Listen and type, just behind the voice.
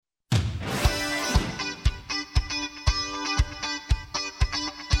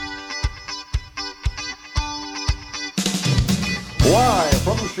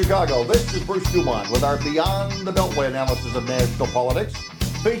Chicago. This is Bruce Dumont with our Beyond the Beltway analysis of national politics,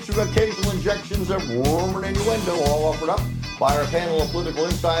 featuring occasional injections of rumor and innuendo, all offered up by our panel of political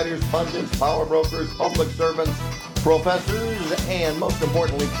insiders, pundits, power brokers, public servants, professors, and most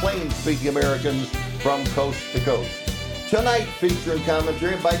importantly, plain-speaking Americans from coast to coast. Tonight, featuring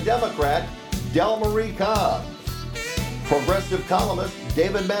commentary by Democrat Delmarie Cobb, progressive columnist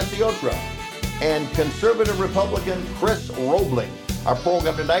David Maciotra, and conservative Republican Chris Roebling. Our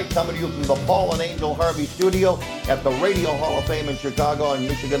program tonight coming to you from the Paul and Angel Harvey studio at the Radio Hall of Fame in Chicago on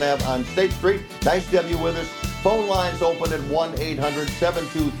Michigan Ave on State Street. Nice to have you with us. Phone lines open at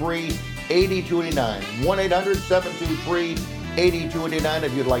 1-800-723-8289. 1-800-723-8289.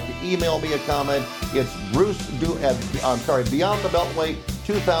 If you'd like to email me a comment, it's Beyond the Beltway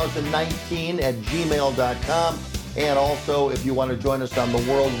 2019 at gmail.com. And also, if you want to join us on the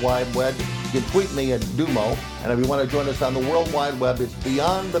World Wide Web, you can tweet me at Dumo. And if you want to join us on the World Wide Web, it's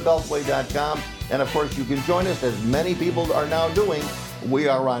beyondthebeltway.com. And of course, you can join us, as many people are now doing. We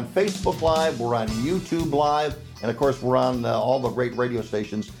are on Facebook Live, we're on YouTube Live, and of course, we're on all the great radio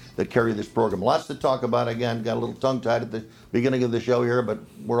stations that carry this program. Lots to talk about. Again, got a little tongue-tied at the beginning of the show here, but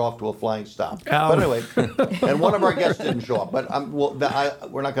we're off to a flying stop. But anyway, and one of our guests didn't show up, but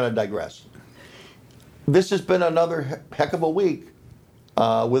we're not going to digress. This has been another heck of a week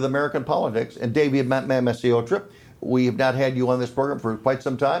with American politics. And David Maciotra, we have not had you on this program for quite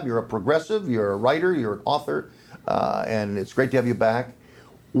some time. You're a progressive, you're a writer, you're an author, and it's great to have you back.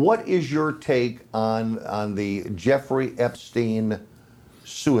 What is your take on the Jeffrey Epstein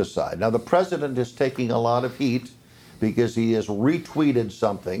suicide? Now, the president is taking a lot of heat because he has retweeted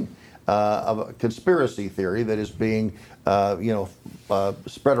something of a conspiracy theory that is being,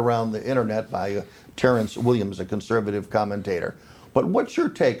 spread around the internet by Terrence Williams, a conservative commentator. But what's your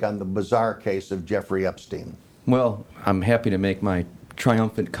take on the bizarre case of Jeffrey Epstein? Well, I'm happy to make my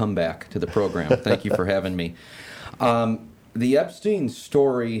triumphant comeback to the program. Thank you for having me. The Epstein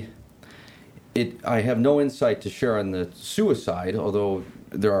story, I have no insight to share on the suicide, although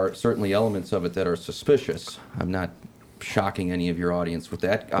there are certainly elements of it that are suspicious. I'm not shocking any of your audience with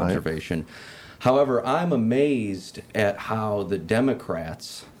that observation. Right. However, I'm amazed at how the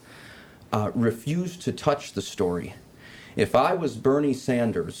Democrats refuse to touch the story. If I was Bernie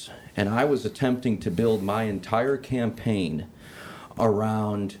Sanders and I was attempting to build my entire campaign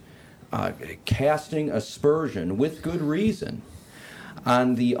around casting aspersion, with good reason,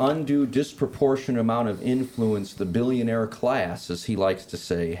 on the undue disproportionate amount of influence the billionaire class, as he likes to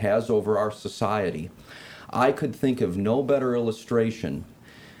say, has over our society, I could think of no better illustration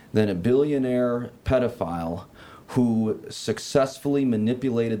than a billionaire pedophile who successfully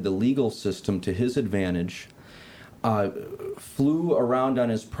manipulated the legal system to his advantage, flew around on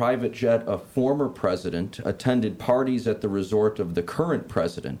his private jet a former president, attended parties at the resort of the current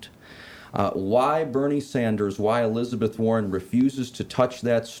president. Why Bernie Sanders, why Elizabeth Warren refuses to touch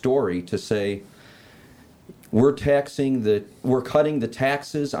that story to say, we're cutting the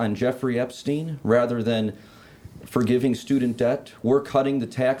taxes on Jeffrey Epstein rather than forgiving student debt. We're cutting the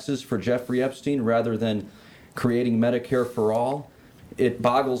taxes for Jeffrey Epstein rather than creating Medicare for all. It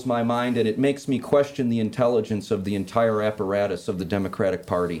boggles my mind, and it makes me question the intelligence of the entire apparatus of the Democratic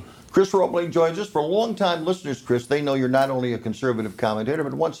Party. Chris Roebling joins us. For long-time listeners, Chris, they know you're not only a conservative commentator,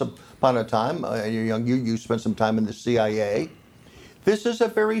 but once upon a time, you spent some time in the CIA. This is a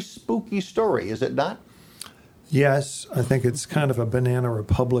very spooky story, is it not? Yes, I think it's kind of a Banana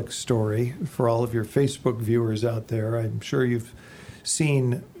Republic story for all of your Facebook viewers out there. I'm sure you've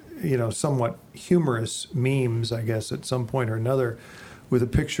seen, somewhat humorous memes, I guess, at some point or another, with a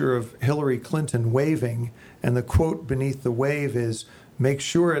picture of Hillary Clinton waving, and the quote beneath the wave is, "Make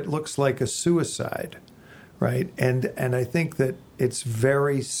sure it looks like a suicide," right? And I think that it's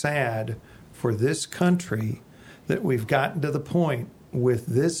very sad for this country that we've gotten to the point with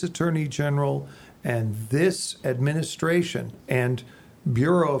this Attorney General and this administration and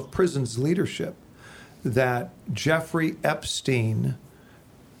Bureau of Prisons leadership that Jeffrey Epstein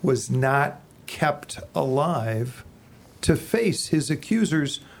was not kept alive to face his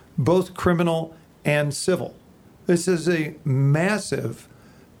accusers, both criminal and civil. This is a massive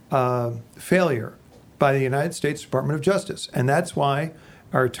failure by the United States Department of Justice. And that's why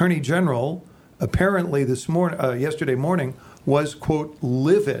our Attorney General apparently yesterday morning was, quote,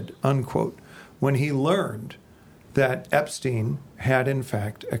 livid, unquote, when he learned that Epstein had in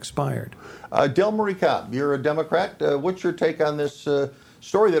fact expired. Delmarie Cobb, you're a Democrat. What's your take on this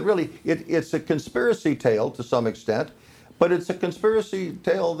story that really, it's a conspiracy tale to some extent, but it's a conspiracy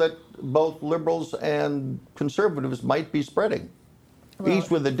tale that both liberals and conservatives might be spreading, each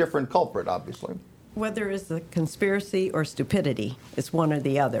with a different culprit, obviously. whether it's a conspiracy or stupidity, it's one or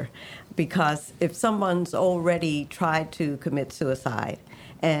the other. Because if someone's already tried to commit suicide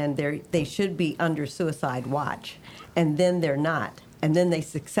and they should be under suicide watch, and then they're not, and then they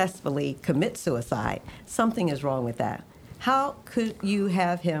successfully commit suicide, something is wrong with that. How could you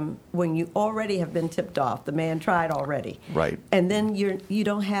have him when you already have been tipped off? The man tried already. Right. And then you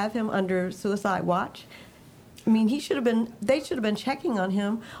don't have him under suicide watch? I mean, they should have been checking on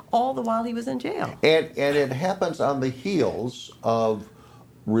him all the while he was in jail. And it happens on the heels of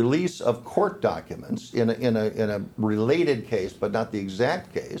release of court documents in a related case, but not the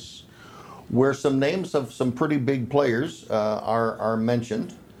exact case, where some names of some pretty big players are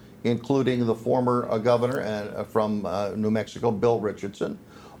mentioned, including the former governor from New Mexico, Bill Richardson,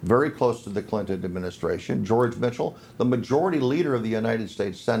 very close to the Clinton administration, George Mitchell, the majority leader of the United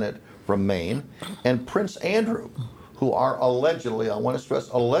States Senate from Maine, and Prince Andrew, who are allegedly, I want to stress,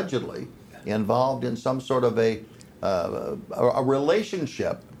 allegedly involved in some sort of a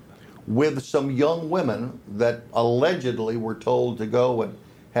relationship with some young women that allegedly were told to go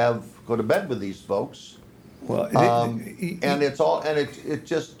to bed with these folks. Well, and it's all, and it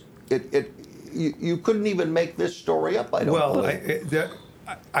just you couldn't even make this story up. I don't believe.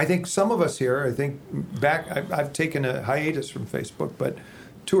 I think some of us here, I've taken a hiatus from Facebook, but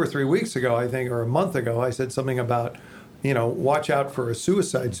 2 or 3 weeks ago, I think, or a month ago, I said something about, watch out for a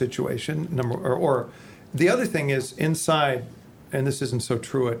suicide situation. Or the other thing is inside, and this isn't so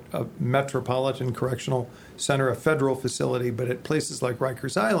true at a Metropolitan Correctional Center, a federal facility, but at places like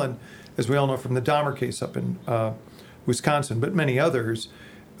Rikers Island, as we all know from the Dahmer case up in Wisconsin, but many others,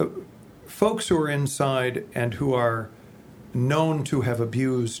 folks who are inside and who are known to have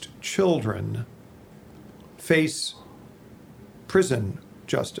abused children face prison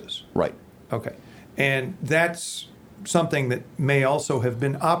justice. Right. Okay. And that's something that may also have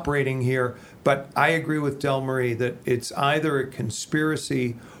been operating here, but I agree with Del Marie that it's either a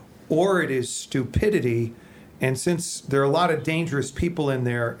conspiracy or it is stupidity. And since there are a lot of dangerous people in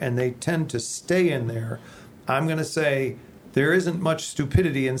there and they tend to stay in there, I'm going to say there isn't much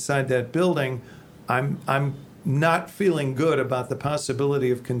stupidity inside that building. I'm not feeling good about the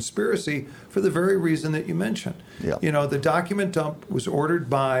possibility of conspiracy for the very reason that you mentioned. Yeah. The document dump was ordered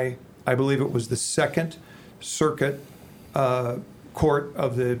by, I believe it was the Second Circuit Court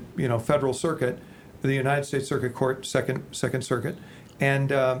of the Federal Circuit, the United States Circuit Court, Second Circuit, and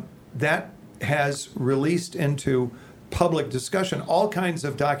that has released into public discussion all kinds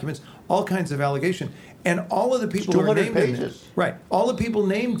of documents, all kinds of allegation, and all of the people who are named pages. all the people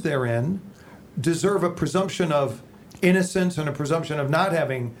named therein deserve a presumption of innocence and a presumption of not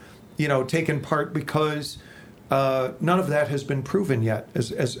having, taken part, because none of that has been proven yet,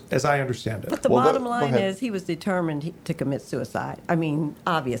 as I understand it. But the bottom line is he was determined to commit suicide. I mean,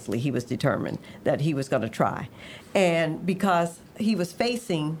 obviously he was determined that he was going to try. And because he was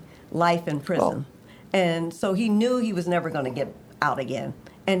facing life in prison. And so he knew he was never going to get out again.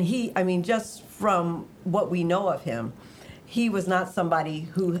 And just from what we know of him, he was not somebody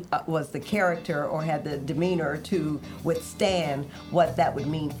who was the character or had the demeanor to withstand what that would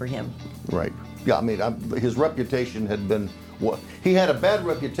mean for him. Right. Yeah, his reputation had been... He had a bad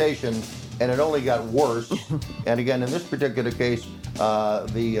reputation, and it only got worse. And again, in this particular case,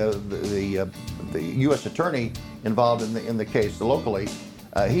 the U.S. attorney involved in the case locally,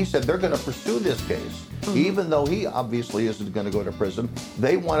 he said they're going to pursue this case, even though he obviously isn't going to go to prison.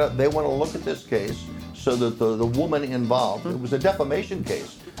 They want to look at this case so that the woman involved, it was a defamation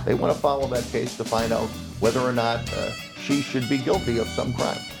case. They want to follow that case to find out whether or not she should be guilty of some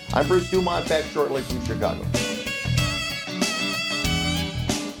crime. I'm Bruce Dumont, back shortly from Chicago.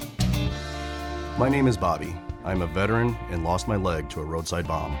 My name is Bobby. I'm a veteran and lost my leg to a roadside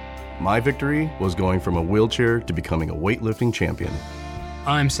bomb. My victory was going from a wheelchair to becoming a weightlifting champion.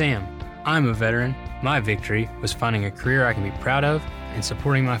 I'm Sam. I'm a veteran. My victory was finding a career I can be proud of and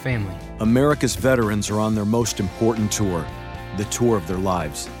supporting my family. America's veterans are on their most important tour, the tour of their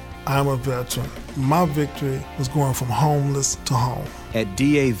lives. I'm a veteran. My victory was going from homeless to home. At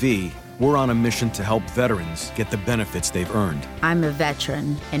DAV, we're on a mission to help veterans get the benefits they've earned. I'm a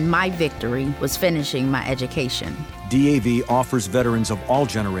veteran, and my victory was finishing my education. DAV offers veterans of all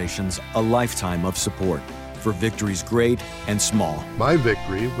generations a lifetime of support for victories great and small. My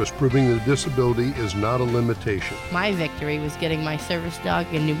victory was proving that disability is not a limitation. My victory was getting my service dog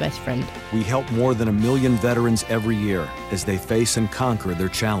a new best friend. We help more than 1 million veterans every year as they face and conquer their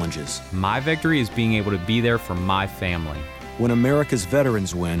challenges. My victory is being able to be there for my family. When America's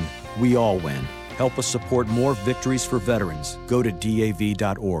veterans win, we all win. Help us support more victories for veterans. Go to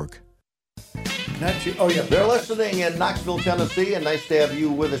DAV.org. Not you. Oh, yeah. They're listening in Knoxville, Tennessee, and nice to have you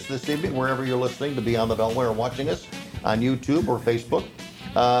with us this evening, wherever you're listening to Beyond the Beltway or watching us on YouTube or Facebook.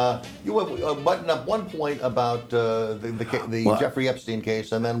 You buttoned up one point about the Jeffrey Epstein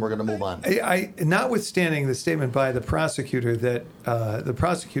case, and then we're going to move on. Notwithstanding the statement by the prosecutor that the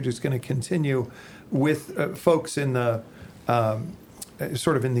prosecutor is going to continue with folks in the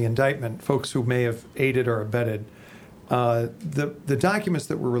sort of in the indictment, folks who may have aided or abetted. The documents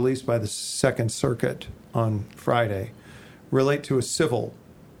that were released by the Second Circuit on Friday relate to a civil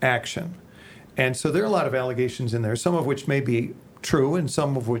action. And so there are a lot of allegations in there, some of which may be true and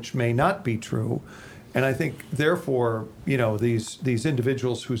some of which may not be true. And I think, therefore, these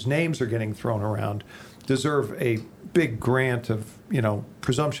individuals whose names are getting thrown around deserve a big grant of,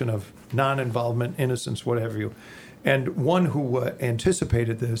 presumption of non-involvement, innocence, whatever you. And one who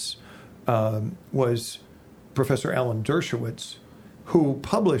anticipated this was Professor Alan Dershowitz, who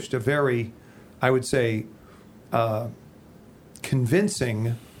published a very, I would say,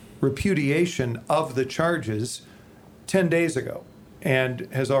 convincing repudiation of the charges 10 days ago, and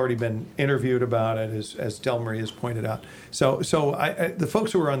has already been interviewed about it, as Del Marie has pointed out. So the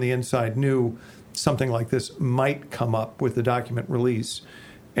folks who were on the inside knew something like this might come up with the document release,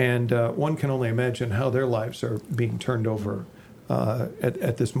 and one can only imagine how their lives are being turned over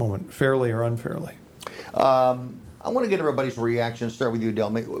at this moment, fairly or unfairly. I want to get everybody's reaction. Start with you,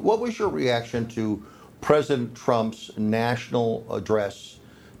 Del. What was your reaction to President Trump's national address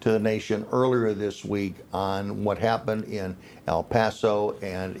to the nation earlier this week on what happened in El Paso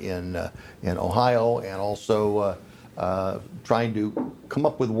and in Ohio, and also trying to come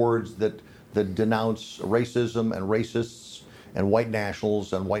up with words that denounce racism and racists and white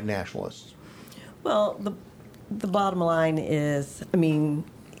nationals and white nationalists? Well, the bottom line is,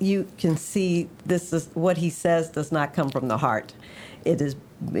 you can see this is what he says does not come from the heart. It is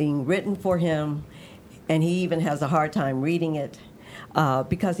being written for him, and he even has a hard time reading it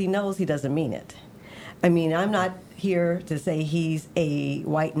because he knows he doesn't mean it. I'm not here to say he's a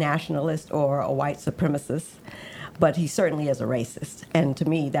white nationalist or a white supremacist, but he certainly is a racist, and to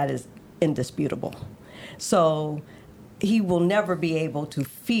me that is indisputable. So he will never be able to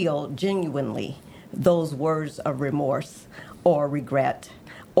feel genuinely those words of remorse or regret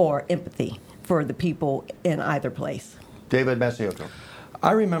or empathy for the people in either place. David Masciotto.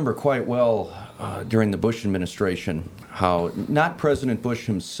 I remember quite well during the Bush administration how not President Bush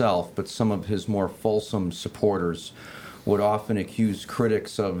himself, but some of his more fulsome supporters would often accuse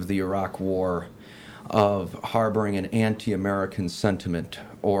critics of the Iraq War of harboring an anti-American sentiment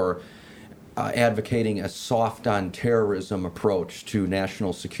or advocating a soft-on-terrorism approach to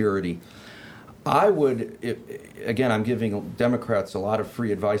national security. I would, again, I'm giving Democrats a lot of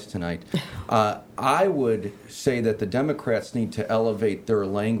free advice tonight. I would say that the Democrats need to elevate their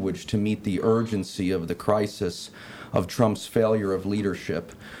language to meet the urgency of the crisis of Trump's failure of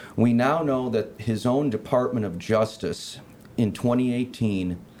leadership. We now know that his own Department of Justice in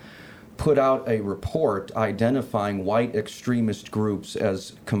 2018 put out a report identifying white extremist groups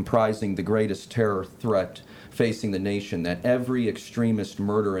as comprising the greatest terror threat facing the nation, that every extremist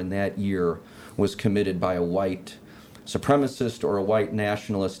murder in that year was committed by a white supremacist or a white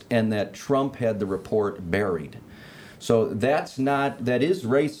nationalist, and that Trump had the report buried. So that is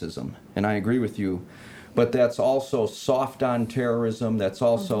racism, and I agree with you, but that's also soft on terrorism, that's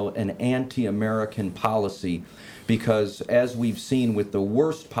also an anti-American policy, because as we've seen with the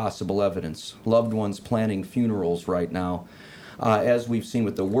worst possible evidence, loved ones planning funerals right now, as we've seen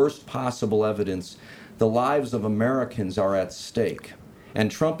with the worst possible evidence, the lives of Americans are at stake. And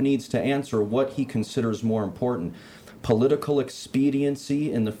Trump needs to answer what he considers more important: political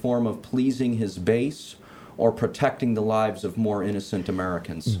expediency in the form of pleasing his base or protecting the lives of more innocent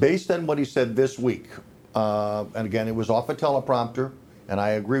Americans. Based on what he said this week, and again, it was off a teleprompter, and I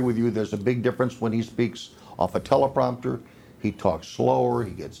agree with you, there's a big difference when he speaks off a teleprompter. He talks slower,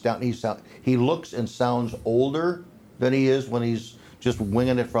 he gets down, he looks and sounds older than he is when he's just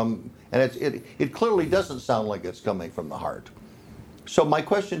winging it from, and it clearly doesn't sound like it's coming from the heart. So my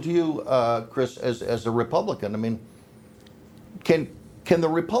question to you, Chris, as a Republican, can the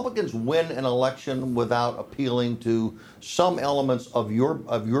Republicans win an election without appealing to some elements of your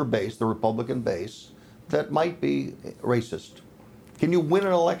base, the Republican base, that might be racist? Can you win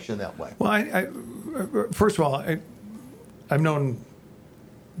an election that way? Well, I first of all, I've known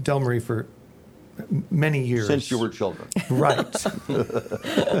Del Marie for many years. Since you were children. Right.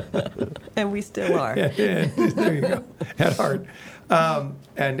 And we still are. Yeah, there you go. At heart.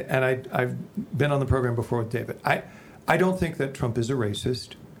 And I've been on the program before with David. I don't think that Trump is a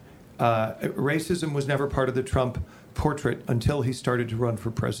racist. Racism was never part of the Trump portrait until he started to run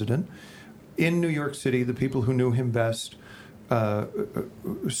for president. in New York City, the people who knew him best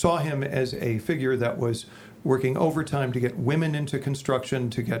saw him as a figure that was working overtime to get women into construction,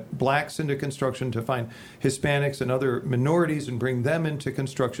 to get blacks into construction, to find Hispanics and other minorities and bring them into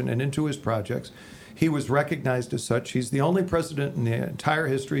construction and into his projects. He was recognized as such. He's the only president in the entire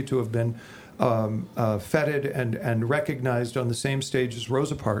history to have been feted and recognized on the same stage as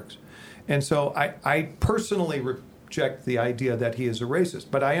Rosa Parks. And so I personally reject the idea that he is a racist,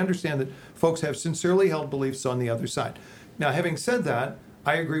 but I understand that folks have sincerely held beliefs on the other side. Now, having said that,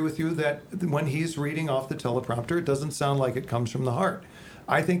 I agree with you that when he's reading off the teleprompter, it doesn't sound like it comes from the heart.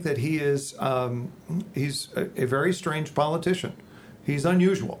 I think that he is he's a very strange politician. He's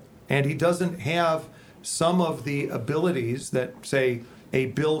unusual, and he doesn't have some of the abilities that, say, a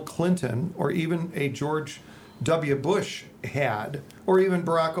Bill Clinton or even a George W. Bush had, or even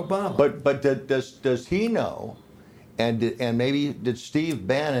Barack Obama. But does he know, and maybe did Steve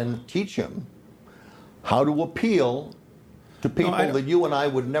Bannon teach him how to appeal to people that you and I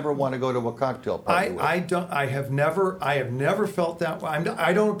would never want to go to a cocktail party with? I have never felt that way.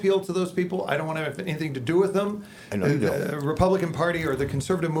 I don't appeal to those people. I don't want to have anything to do with them. I know you The Republican Party or the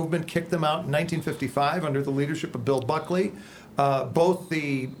conservative movement kicked them out in 1955 under the leadership of Bill Buckley. Both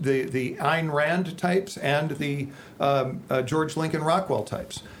the Ayn Rand types and the George Lincoln Rockwell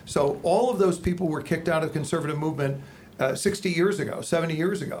types. So all of those people were kicked out of the conservative movement 60 years ago, 70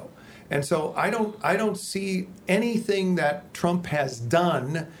 years ago. And so I don't see anything that Trump has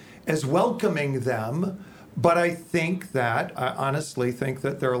done as welcoming them, but I honestly think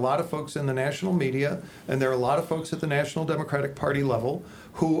that there are a lot of folks in the national media and there are a lot of folks at the National Democratic Party level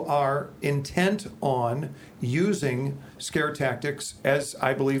who are intent on using scare tactics, as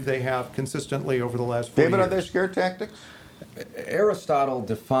I believe they have consistently over the last 4 years. David, are they scare tactics? Aristotle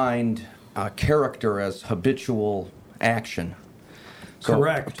defined character as habitual action. So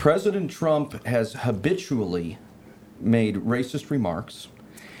Correct. President Trump has habitually made racist remarks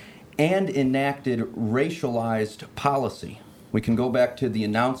and enacted racialized policy. We can go back to the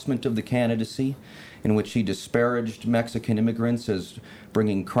announcement of the candidacy, in which he disparaged Mexican immigrants as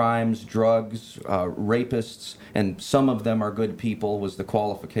bringing crimes, drugs, rapists, and some of them are good people was the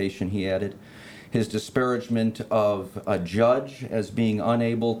qualification he added. His disparagement of a judge as being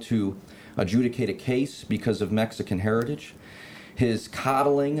unable to adjudicate a case because of Mexican heritage. His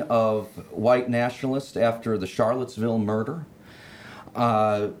coddling of white nationalists after the Charlottesville murder,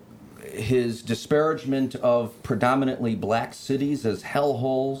 his disparagement of predominantly black cities as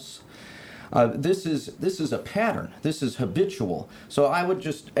hellholes. This is a pattern. This is habitual. So I would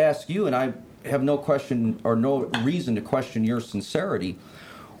just ask you, and I have no question or no reason to question your sincerity,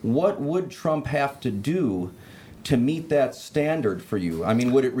 what would Trump have to do to meet that standard for you? I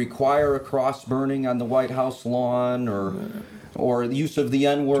mean, would it require a cross burning on the White House lawn, or the use of the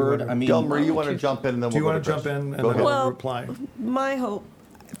N-word? I mean, Delmer, you want to jump in? And then Do you we'll want to jump in and then ahead. I'll reply? My hope,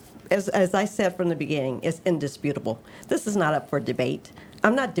 as I said from the beginning, is indisputable. This is not up for debate.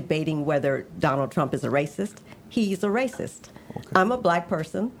 I'm not debating whether Donald Trump is a racist. He's a racist. Okay. I'm a black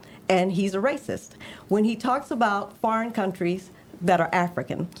person, and he's a racist. When he talks about foreign countries that are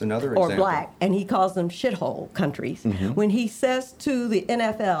African or black, and he calls them shithole countries, when he says to the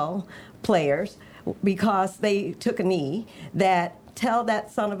NFL players, because they took a knee, that tell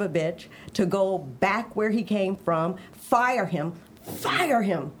that son of a bitch to go back where he came from, fire him.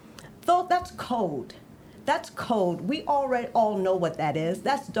 Though that's code. That's code. We already all know what that is.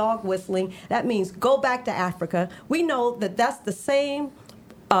 That's dog whistling. That means go back to Africa. We know that that's the same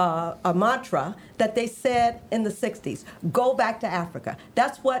a mantra that they said in the 60s. Go back to Africa.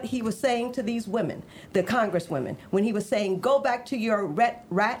 That's what he was saying to these women, the congresswomen, when he was saying, go back to your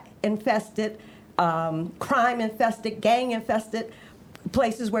rat-infested, crime-infested, gang-infested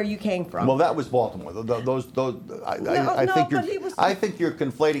places where you came from. Well, that was Baltimore. I think you're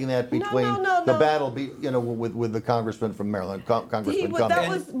conflating that between the battle, with the congressman from Maryland, Congressman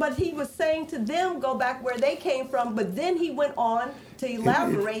Cummings. But he was saying to them, go back where they came from. But then he went on to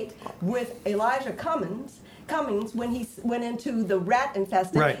elaborate with Elijah Cummings when he went into the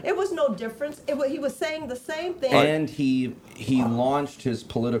rat-infested. Right. It was no difference. He was saying the same thing. And he launched his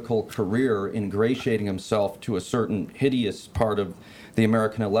political career ingratiating himself to a certain hideous part of the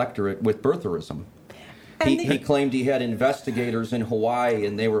American electorate with birtherism. He claimed he had investigators in Hawaii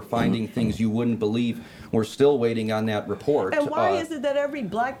and they were finding things you wouldn't believe. We're still waiting on that report. And why is it that every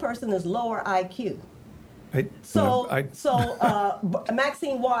black person is lower IQ?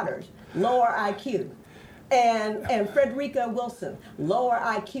 Maxine Waters, lower IQ. And Frederica Wilson, lower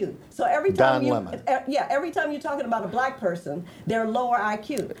IQ. So every time every time you're talking about a black person, they're lower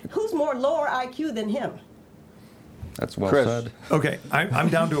IQ. Who's more lower IQ than him? That's well Chris. said. Okay, I'm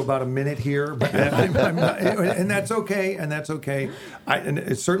down to about a minute here, but I'm not, and that's okay. And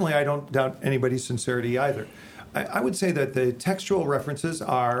certainly I don't doubt anybody's sincerity either. I would say that the textual references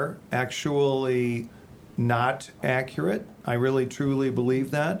are actually not accurate. I really truly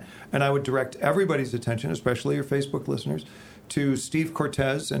believe that, and I would direct everybody's attention, especially your Facebook listeners, to Steve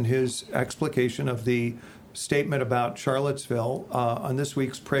Cortez and his explication of the statement about Charlottesville on this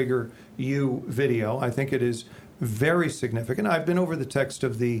week's PragerU video. I think it is very significant. I've been over the text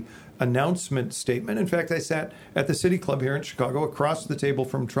of the announcement statement. In fact, I sat at the City Club here in Chicago across the table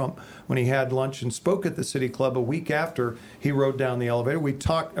from Trump when he had lunch and spoke at the City Club a week after he rode down the elevator.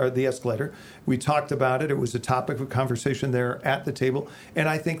 The escalator. We talked about it. It was a topic of conversation there at the table. And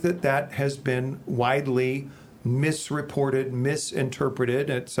I think that has been widely misreported, misinterpreted,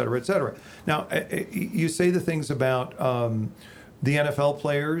 et cetera, et cetera. Now, you say the things about the NFL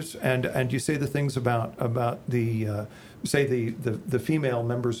players, and you say the things about the the female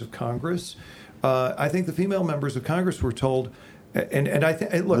members of Congress. I think the female members of Congress were told, and I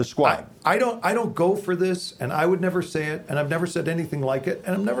think look, the squad. I don't go for this, and I would never say it, and I've never said anything like it,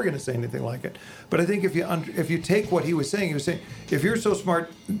 and I'm never going to say anything like it. But I think if you take what he was saying, if you're so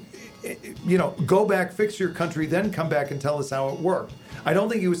smart, go back, fix your country, then come back and tell us how it worked. I don't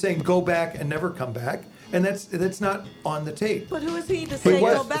think he was saying go back and never come back. And that's not on the tape. But who is he to say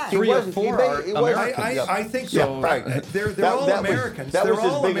go back? Three or four are Americans. I think so. Yeah, right. They're all Americans. They're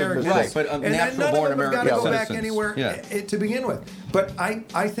all Americans. Right, but and natural-born none of them have got to American go back citizens. anywhere to begin with. But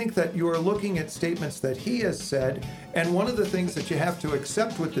I think that you are looking at statements that he has said, and one of the things that you have to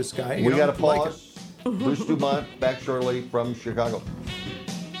accept with this guy. We got to pause. Bruce Dumont, back shortly from Chicago.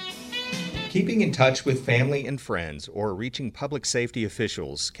 Keeping in touch with family and friends or reaching public safety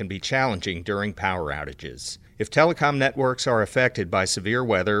officials can be challenging during power outages. If telecom networks are affected by severe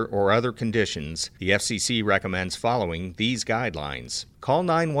weather or other conditions, the FCC recommends following these guidelines. Call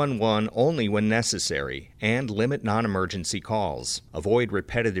 911 only when necessary and limit non-emergency calls. Avoid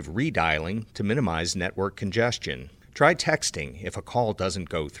repetitive redialing to minimize network congestion. Try texting if a call doesn't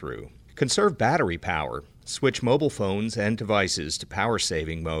go through. Conserve battery power. Switch mobile phones and devices to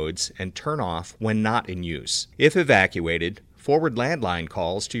power-saving modes and turn off when not in use. If evacuated, forward landline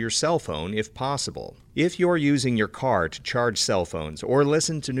calls to your cell phone if possible. If you're using your car to charge cell phones or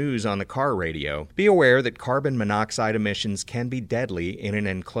listen to news on the car radio, be aware that carbon monoxide emissions can be deadly in an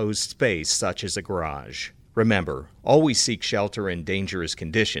enclosed space such as a garage. Remember, always seek shelter in dangerous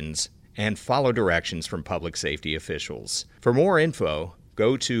conditions and follow directions from public safety officials. For more info,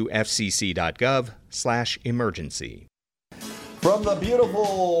 go to fcc.gov/emergency. From the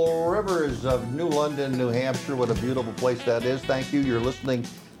beautiful rivers of New London, New Hampshire, what a beautiful place that is. Thank you. You're listening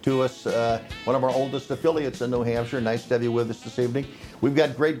to us, one of our oldest affiliates in New Hampshire. Nice to have you with us this evening. We've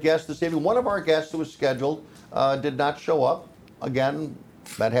got great guests this evening. One of our guests who was scheduled did not show up. Again,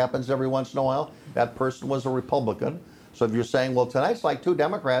 that happens every once in a while. That person was a Republican. So if you're saying, well, tonight's like two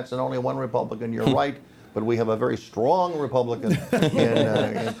Democrats and only one Republican, you're right. But we have a very strong Republican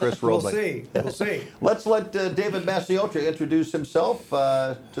in Chris Roebling. We'll see. Let's let David Masiocha introduce himself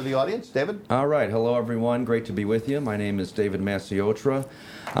to the audience. David? All right. Hello, everyone. Great to be with you. My name is David Masiocha.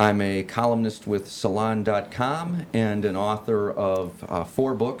 I'm a columnist with Salon.com and an author of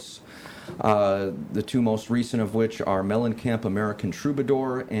 4 books. The 2 most recent of which are Mellencamp, American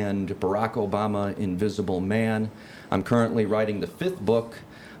Troubadour, and Barack Obama, Invisible Man. I'm currently writing the 5th book,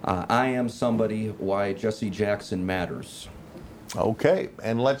 I Am Somebody, Why Jesse Jackson Matters. Okay,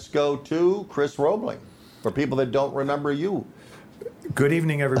 and let's go to Chris Roebling, for people that don't remember you. Good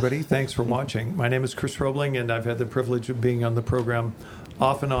evening, everybody. Thanks for watching. My name is Chris Roebling, and I've had the privilege of being on the program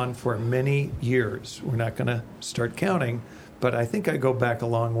off and on for many years. We're not going to start counting, but I think I go back a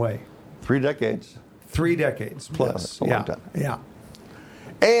long way. 3 decades. 3 decades plus. Yeah, that's a long time. Yeah.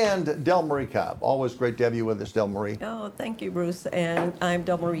 And Del Marie Cobb. Always great to have you with us, Del Marie. Oh, thank you, Bruce. And I'm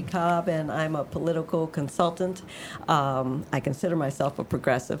Del Marie Cobb, and I'm a political consultant. I consider myself a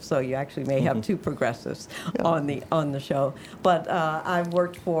progressive, so you actually may have 2 progressives on the show. But I've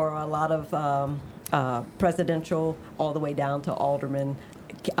worked for a lot of presidential, all the way down to alderman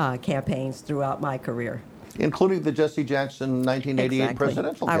campaigns throughout my career. Including the Jesse Jackson 1988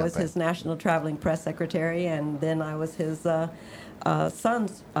 presidential campaign. I was his national traveling press secretary, and then I was his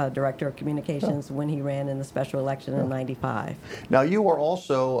son's director of communications when he ran in the special election in '95. Now, you are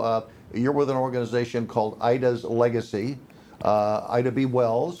also, you're with an organization called Ida's Legacy, Ida B.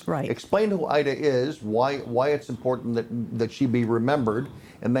 Wells. Right. Explain who Ida is, why it's important that she be remembered,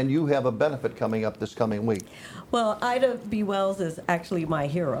 and then you have a benefit coming up this coming week. Well, Ida B. Wells is actually my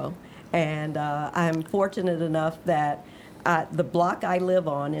hero, and I'm fortunate enough that the block I live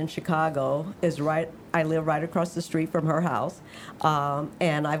on in Chicago is right I live right across the street from her house,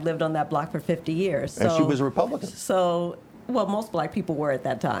 and I've lived on that block for 50 years. And she was a Republican. So, well, most black people were at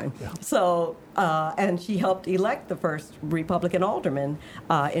that time. Yeah. So, and she helped elect the first Republican alderman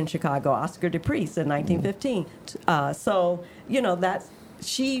in Chicago, Oscar DePriest, in 1915. So, you know,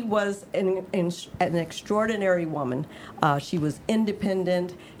 she was an extraordinary woman. She was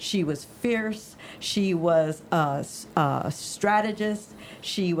independent. She was fierce. She was a strategist.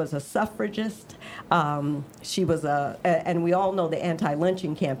 She was a suffragist. She was and we all know the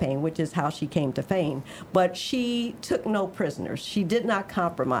anti-lynching campaign, which is how she came to fame. But she took no prisoners. She did not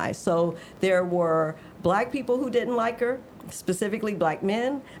compromise. So there were black people who didn't like her, specifically black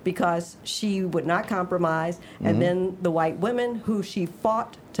men, because she would not compromise, and then the white women who she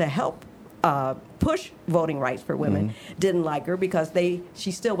fought to help push voting rights for women didn't like her because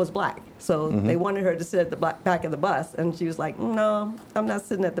she still was black. So they wanted her to sit at the back of the bus, and she was like, "No, I'm not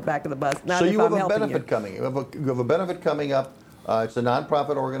sitting at the back of the bus. Not so if you I'm have a helping benefit you." coming. You have a benefit coming up. It's a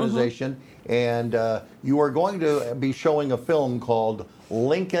nonprofit organization, and you are going to be showing a film called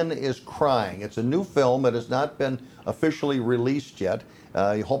Lincoln is Crying. It's a new film. It has not been officially released yet.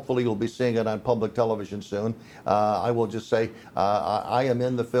 Hopefully you'll be seeing it on public television soon. I will just say I am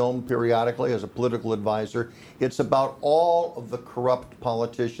in the film periodically as a political advisor. It's about all of the corrupt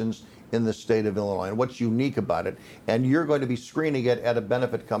politicians in the state of Illinois and what's unique about it. And you're going to be screening it at a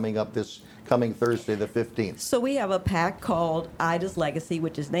benefit coming up this coming Thursday, the 15th. So we have a PAC called Ida's Legacy,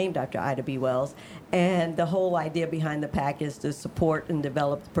 which is named after Ida B. Wells. And the whole idea behind the PAC is to support and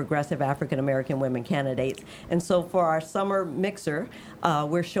develop progressive African-American women candidates. And so for our summer mixer,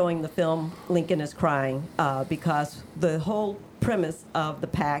 we're showing the film Lincoln is Crying because the whole premise of the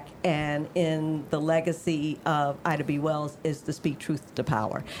PAC and in the legacy of Ida B. Wells is to speak truth to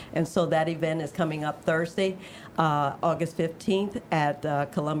power. And so that event is coming up Thursday, August 15th at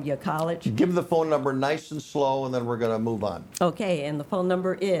Columbia College. Give the phone number nice and slow, and then we're going to move on. Okay, and the phone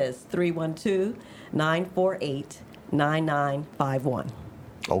number is 312-948-9951.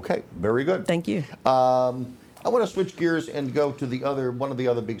 Okay, very good. Thank you. I want to switch gears and go to one of the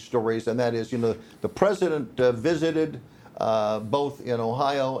other big stories, and that is, the president visited both in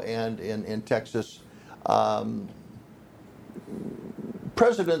Ohio and in Texas.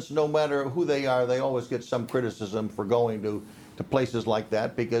 Presidents, no matter who they are, they always get some criticism for going to places like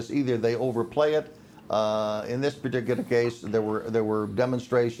that because either they overplay it. In this particular case, there were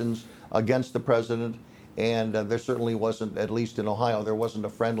demonstrations against the president, and there certainly wasn't, at least in Ohio, there wasn't a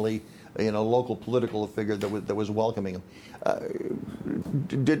friendly, local political figure that was welcoming him.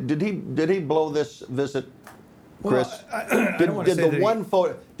 Did he blow this visit, Chris? Well,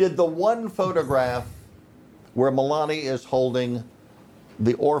 did the one photograph where Melania is holding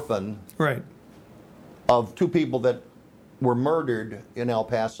the orphan of two people that were murdered in El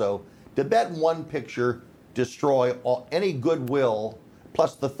Paso, did that one picture destroy any goodwill,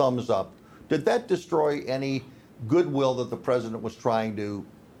 plus the thumbs up? Did that destroy any goodwill that the president was trying to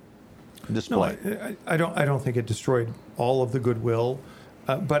display? No, I don't think it destroyed all of the goodwill,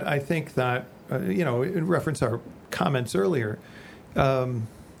 but I think that in reference to our comments earlier,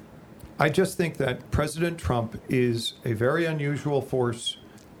 I just think that President Trump is a very unusual force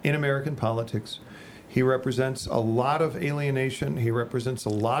in American politics. He represents a lot of alienation. He represents a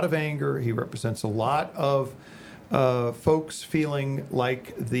lot of anger. He represents a lot of folks feeling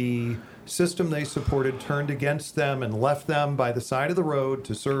like the system they supported turned against them and left them by the side of the road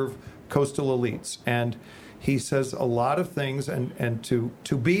to serve coastal elites. And he says a lot of things, and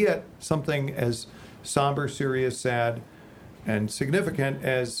to be at something as somber, serious, sad, and significant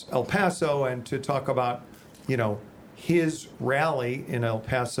as El Paso, and to talk about, his rally in El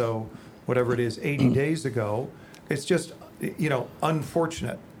Paso, whatever it is, 80 days ago, it's just,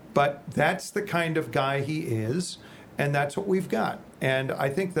 unfortunate. But that's the kind of guy he is, and that's what we've got. And I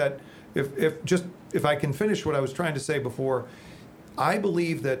think that if I can finish what I was trying to say before, I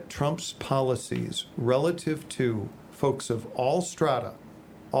believe that Trump's policies relative to folks of all strata,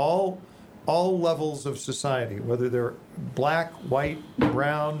 all levels of society, whether they're black, white,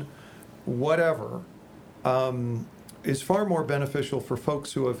 brown, whatever, is far more beneficial for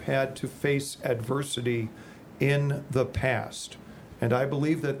folks who have had to face adversity in the past. And I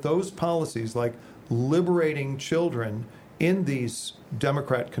believe that those policies, like liberating children in these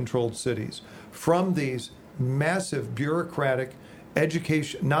Democrat-controlled cities from these massive bureaucratic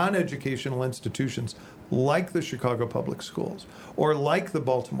non-educational institutions like the Chicago Public Schools or like the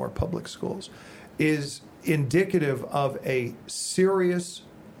Baltimore Public Schools, is indicative of a serious,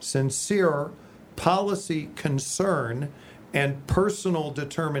 sincere policy concern and personal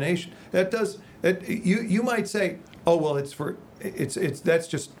determination. You might say, oh well, that's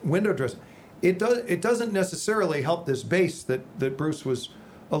just window dressing. it doesn't necessarily help this base that Bruce was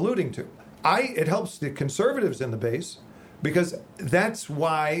alluding to. It helps the conservatives in the base, because that's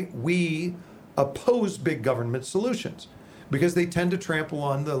why we oppose big government solutions, because they tend to trample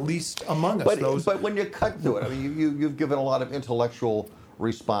on the least among us. But when you cut to it, I mean, you've given a lot of intellectual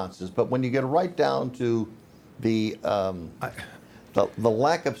responses, but when you get right down to the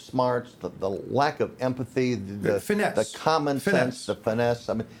lack of smarts, the lack of empathy, the finesse, the common sense, the finesse.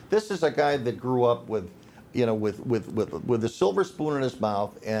 I mean, this is a guy that grew up with a silver spoon in his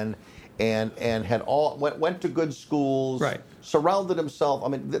mouth and had went to good schools, right? Surrounded himself. I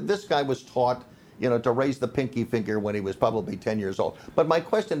mean, this guy was taught, to raise the pinky finger when he was probably 10 years old. But my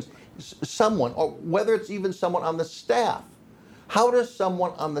question is, someone, or whether it's even someone on the staff, how does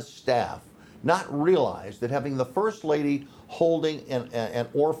someone on the staff not realize that having the First Lady holding an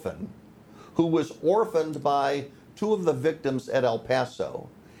orphan who was orphaned by two of the victims at El Paso,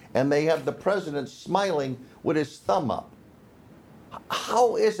 and they have the president smiling with his thumb up?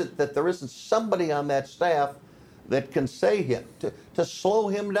 How is it that there isn't somebody on that staff that can say him, to slow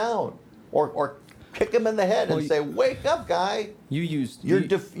him down or kick him in the head and say, "Wake up, guy! You're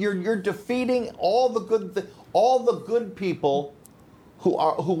defeating all the good people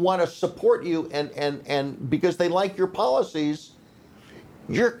who want to support you and because they like your policies."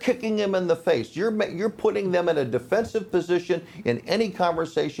 You're kicking him in the face. You're putting them in a defensive position in any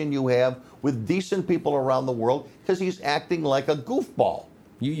conversation you have with decent people around the world, because he's acting like a goofball.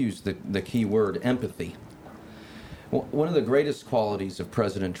 You used the key word, empathy. One of the greatest qualities of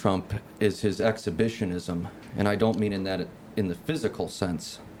President Trump is his exhibitionism, and I don't mean in the physical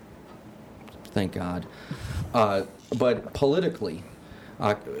sense, thank God, but politically.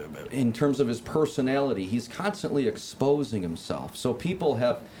 In terms of his personality, he's constantly exposing himself. So people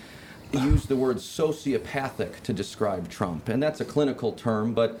have used the word sociopathic to describe Trump, and that's a clinical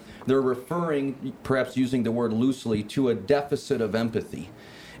term, but they're referring, perhaps using the word loosely, to a deficit of empathy,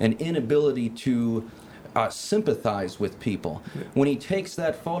 an inability to sympathize with people. When he takes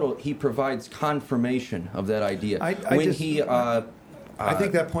that photo, he provides confirmation of that idea. I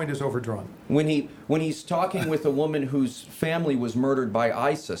think that point is overdrawn. When he's talking with a woman whose family was murdered by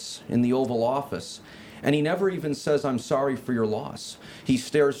ISIS in the Oval Office, and he never even says, "I'm sorry for your loss." He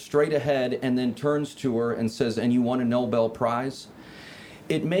stares straight ahead and then turns to her and says, "And you won a Nobel Prize?"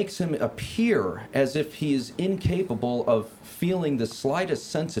 It makes him appear as if he is incapable of feeling the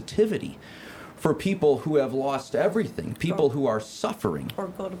slightest sensitivity for people who have lost everything, people who are suffering. Or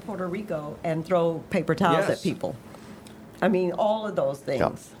go to Puerto Rico and throw paper towels at people. I mean, all of those things.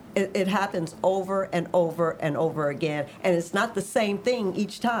 Yep. It happens over and over and over again, and it's not the same thing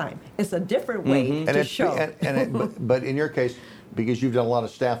each time. It's a different way to show. But in your case, because you've done a lot of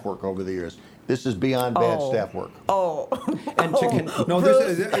staff work over the years, this is beyond bad staff work. If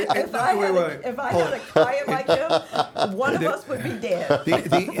I had a client like him, one of us would be dead.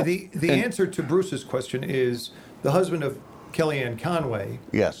 The answer to Bruce's question is the husband of Kellyanne Conway,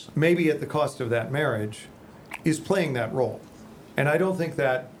 yes, maybe at the cost of that marriage, is playing that role. And I don't think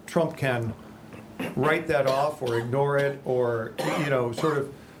that Trump can write that off or ignore it or, sort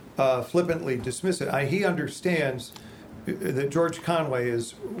of flippantly dismiss it. He understands that George Conway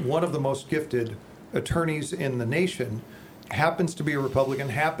is one of the most gifted attorneys in the nation, happens to be a Republican,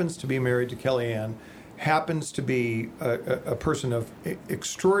 happens to be married to Kellyanne, happens to be a person of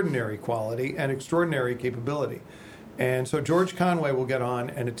extraordinary quality and extraordinary capability. And so George Conway will get on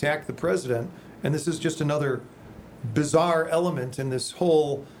and attack the president, and this is just another bizarre element in this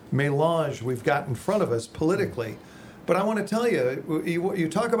whole melange we've got in front of us politically. But I want to tell you, you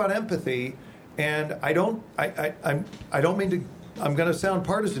talk about empathy, and I don't mean to, I'm going to sound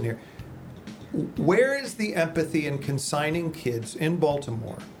partisan here. Where is the empathy in consigning kids in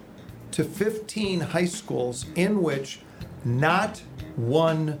Baltimore to 15 high schools in which not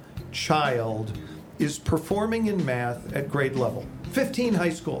one child is performing in math at grade level? 15 high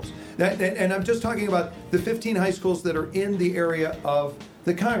schools. And I'm just talking about the 15 high schools that are in the area of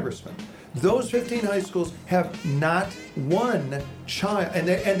the congressman. Those 15 high schools have not one child, and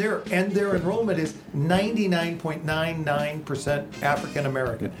their enrollment is 99.99% African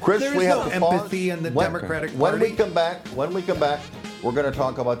American. Chris, there is no empathy in the Democratic Party. When we come back, we're going to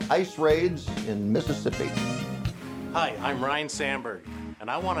talk about ICE raids in Mississippi. Hi, I'm Ryan Sandberg, and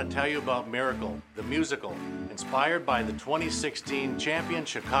I want to tell you about Miracle, the musical, inspired by the 2016 champion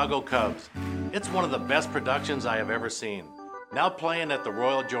Chicago Cubs. It's one of the best productions I have ever seen. Now playing at the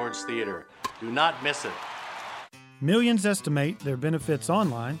Royal George Theater. Do not miss it. Millions estimate their benefits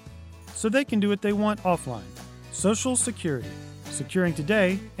online so they can do what they want offline. Social Security. Securing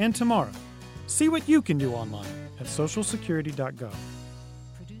today and tomorrow. See what you can do online at socialsecurity.gov.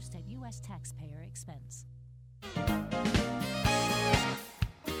 Produced at U.S. taxpayers.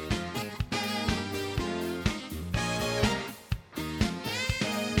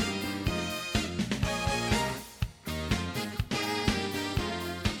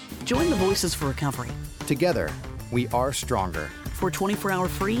 Join the Voices for Recovery. Together, we are stronger. For 24-hour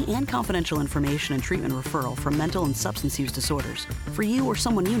free and confidential information and treatment referral for mental and substance use disorders, for you or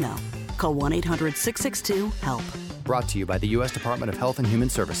someone you know, call 1-800-662-HELP. Brought to you by the U.S. Department of Health and Human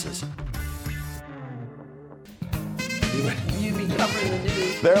Services. You'd be covering the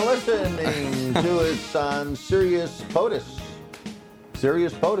news. They're listening to us on Sirius POTUS.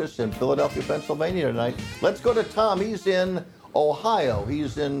 Sirius POTUS in Philadelphia, Pennsylvania tonight. Let's go to Tom. He's in Ohio.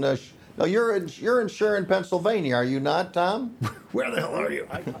 He's in... no, you're in Sharon, Pennsylvania, are you not, Tom? Where the hell are you?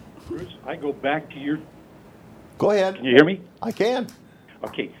 Bruce, I go back to your... Go ahead. Can you hear me? I can.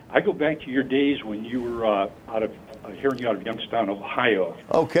 Okay. I go back to your days when you were hearing you out of Youngstown, Ohio.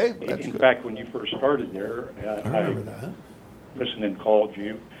 Okay. In fact, when you first started there, I remember that. Listened and called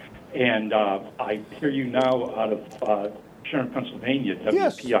you. And I hear you now out of Sharon, Pennsylvania,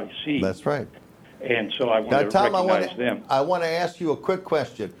 WPIC. Yes, that's right. And so I want to Tom, recognize them. I want to ask you a quick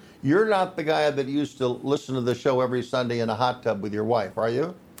question. You're not the guy that used to listen to the show every Sunday in a hot tub with your wife, are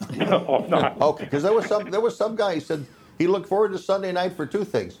you? No, I'm not. Okay, because there was some guy, he said he looked forward to Sunday night for two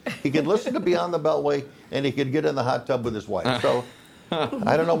things. He could listen to Beyond the Beltway, and he could get in the hot tub with his wife. So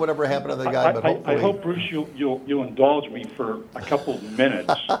I don't know whatever happened to the guy, but hopefully... I hope, Bruce, you'll indulge me for a couple of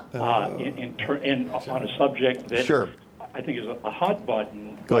minutes on a subject that sure. I think is a hot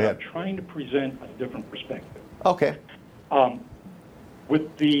button. Go ahead. I'm trying to present a different perspective. Okay.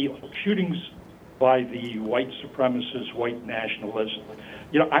 With the shootings by the white supremacists, white nationalists,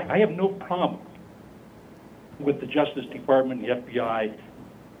 I have no problem with the Justice Department and the FBI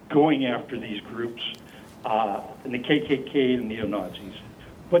going after these groups, and the KKK and neo-Nazis.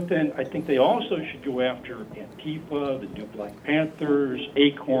 But then I think they also should go after Antifa, the New Black Panthers,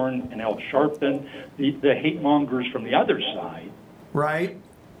 Acorn, and Al Sharpton, the hate mongers from the other side. Right.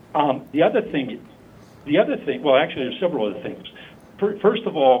 The other thing, well, actually, there's several other things. First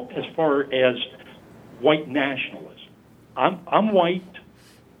of all, as far as white nationalism, I'm white.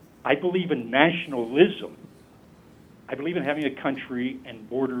 I believe in nationalism. I believe in having a country and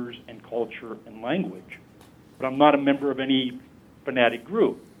borders and culture and language. But I'm not a member of any fanatic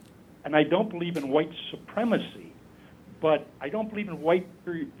group. And I don't believe in white supremacy, but I don't believe in white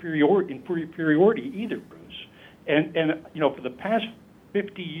superiority either, Bruce. And for the past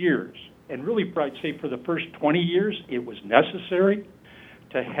 50 years, and really I'd say for the first 20 years, it was necessary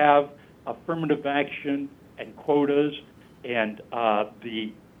to have affirmative action and quotas and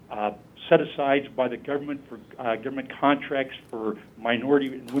the set-asides by the government for government contracts for minority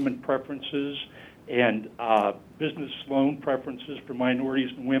and women preferences and business loan preferences for minorities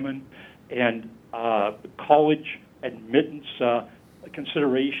and women and college admittance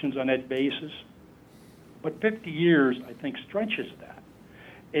considerations on that basis. But 50 years, I think, stretches that.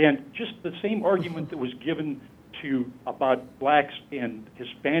 And just the same argument that was given about blacks and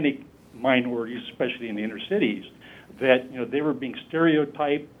Hispanic minorities, especially in the inner cities, that they were being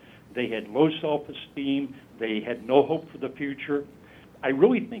stereotyped, they had low self-esteem, they had no hope for the future. I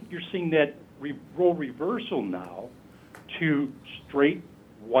really think you're seeing that role reversal now to straight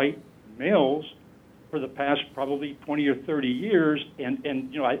white males for the past probably 20 or 30 years, and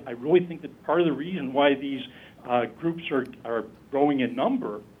I really think that part of the reason why these groups are growing in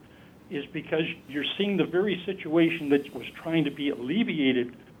number is because you're seeing the very situation that was trying to be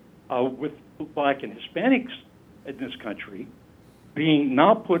alleviated with black and Hispanics in this country being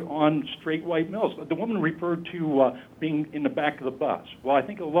now put on straight white males. The woman referred to being in the back of the bus. Well, I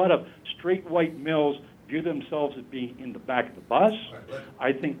think a lot of straight white males view themselves as being in the back of the bus.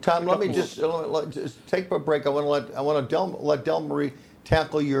 I think Tom, let me just take a break. I want to let Del Marie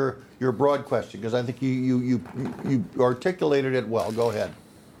tackle your broad question because I think you articulated it well. Go ahead.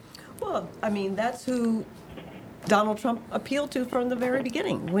 Well, I mean, that's who Donald Trump appealed to from the very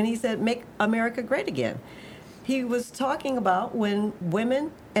beginning when he said, "Make America great again." He was talking about when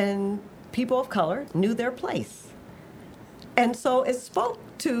women and people of color knew their place. And so it spoke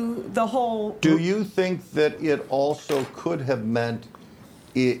to the whole... Do you think that it also could have meant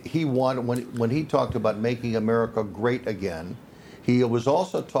he wanted, when he talked about making America great again, he was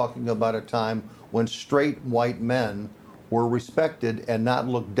also talking about a time when straight white men were respected and not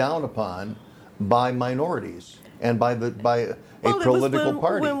looked down upon by minorities and by a political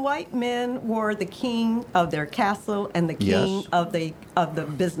party. When white men were the king of their castle and the king of the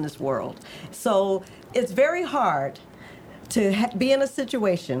business world. So it's very hard to be in a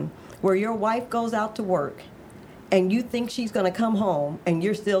situation where your wife goes out to work and you think she's going to come home and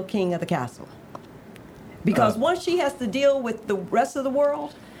you're still king of the castle. Because once she has to deal with the rest of the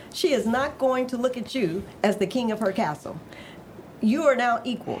world, she is not going to look at you as the king of her castle. you are now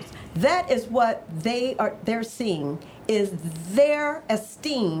equals. That is what they're seeing, is their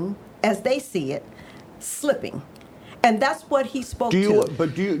esteem, as they see it, slipping. And that's what he spoke to.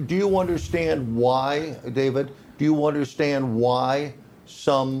 But do you understand why, David? Do you understand why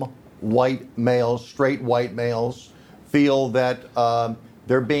some white males, straight white males, feel that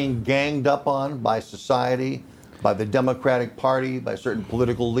they're being ganged up on by society, by the Democratic Party, by certain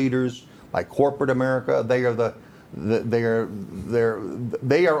political leaders, by corporate America?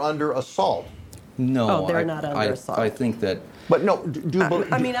 They are under assault. No, they're not under assault. I think that. But no,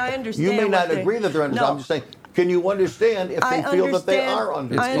 I mean, I understand. You may not agree that they're under assault. I'm just saying, can you understand if they feel that they are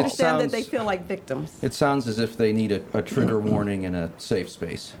under assault? I understand that they feel like victims. It sounds as if they need a trigger warning in a safe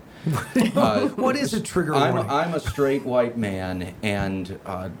space. What is a trigger warning? I'm a straight white man, and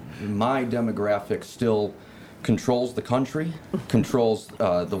my demographic still controls the country, controls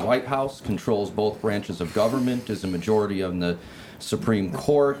the White House, controls both branches of government, is a majority on the Supreme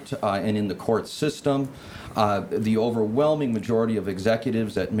Court and in the court system. The overwhelming majority of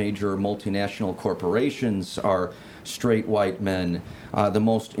executives at major multinational corporations are straight white men. The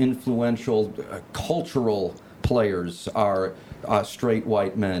most influential cultural players are straight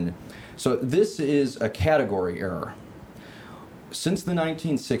white men. So this is a category error. Since the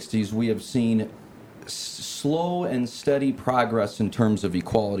 1960s, we have seen slow and steady progress in terms of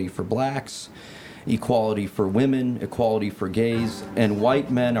equality for blacks, equality for women, equality for gays, and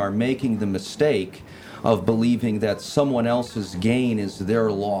white men are making the mistake of believing that someone else's gain is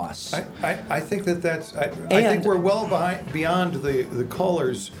their loss. I think that's. I think we're well beyond the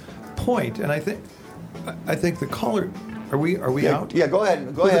caller's point, and I think the caller. Are we out? Yeah, go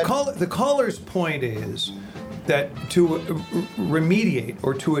ahead. Go ahead. The caller's point is that to remediate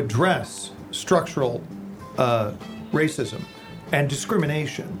or to address structural racism and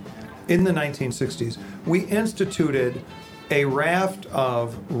discrimination in the 1960s, we instituted a raft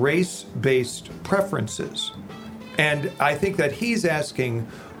of race-based preferences. And I think that he's asking,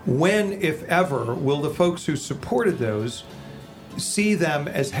 when, if ever, will the folks who supported those see them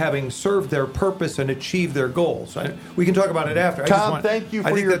as having served their purpose and achieved their goals? We can talk about it after. Tom, thank you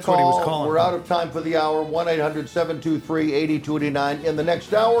for your that's what he was calling. We're out of time for the hour. 1-800-723-8289. In the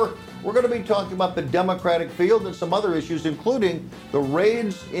next hour, we're going to be talking about the Democratic field and some other issues, including the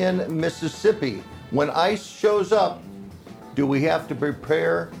raids in Mississippi. When ICE shows up, do we have to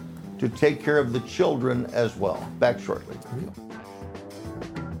prepare to take care of the children as well? Back shortly.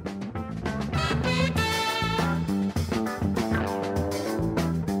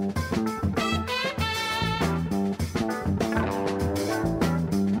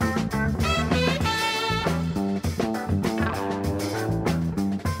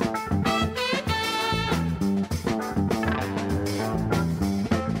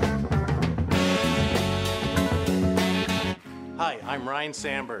 I'm Ryan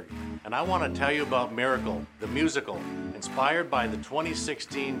Sandberg, and I want to tell you about Miracle, the musical, inspired by the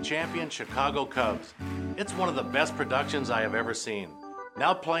 2016 champion Chicago Cubs. It's one of the best productions I have ever seen.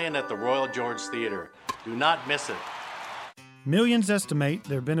 Now playing at the Royal George Theater. Do not miss it. Millions estimate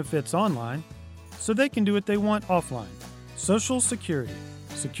their benefits online, so they can do what they want offline. Social Security,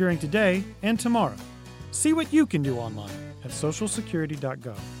 securing today and tomorrow. See what you can do online at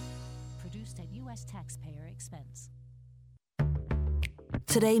socialsecurity.gov. Produced at U.S. taxpayer expense.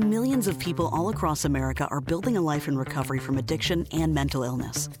 Today, millions of people all across America are building a life in recovery from addiction and mental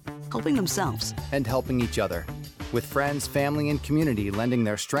illness, helping themselves and helping each other, with friends, family, and community lending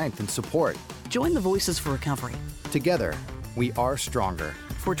their strength and support. Join the Voices for Recovery. Together, we are stronger.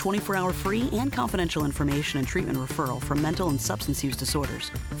 For 24-hour free and confidential information and treatment referral for mental and substance use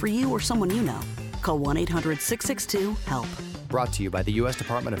disorders, for you or someone you know, call 1-800-662-HELP. Brought to you by the U.S.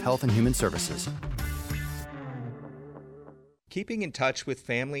 Department of Health and Human Services. Keeping in touch with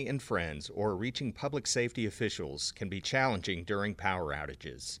family and friends or reaching public safety officials can be challenging during power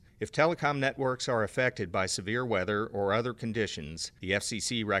outages. If telecom networks are affected by severe weather or other conditions, the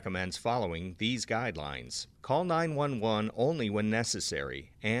FCC recommends following these guidelines. Call 911 only when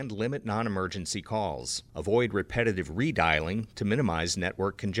necessary and limit non-emergency calls. Avoid repetitive redialing to minimize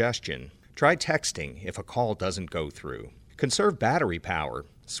network congestion. Try texting if a call doesn't go through. Conserve battery power.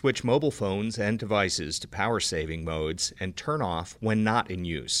 Switch mobile phones and devices to power-saving modes and turn off when not in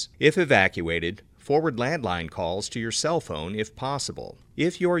use. If evacuated, forward landline calls to your cell phone if possible.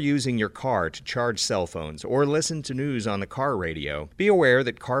 If you're using your car to charge cell phones or listen to news on the car radio, be aware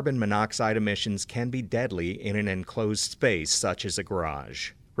that carbon monoxide emissions can be deadly in an enclosed space such as a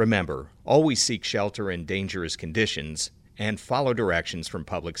garage. Remember, always seek shelter in dangerous conditions and follow directions from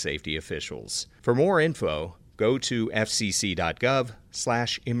public safety officials. For more info, go to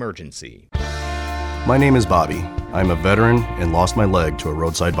fcc.gov/emergency. My name is Bobby. I'm a veteran and lost my leg to a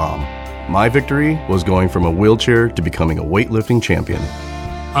roadside bomb. My victory was going from a wheelchair to becoming a weightlifting champion.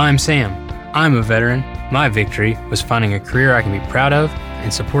 I'm Sam. I'm a veteran. My victory was finding a career I can be proud of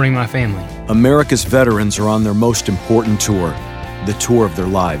and supporting my family. America's veterans are on their most important tour, the tour of their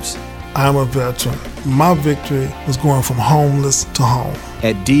lives. I'm a veteran. My victory was going from homeless to home.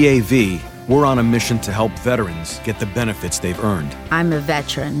 At DAV, we're on a mission to help veterans get the benefits they've earned. I'm a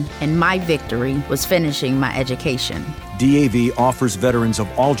veteran, and my victory was finishing my education. DAV offers veterans of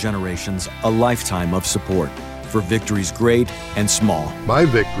all generations a lifetime of support for victories great and small. My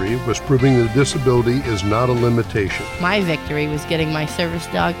victory was proving that disability is not a limitation. My victory was getting my service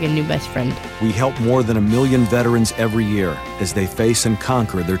dog a new best friend. We help more than 1 million veterans every year as they face and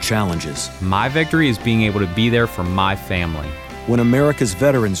conquer their challenges. My victory is being able to be there for my family. When America's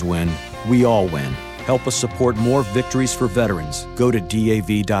veterans win, we all win. Help us support more victories for veterans. Go to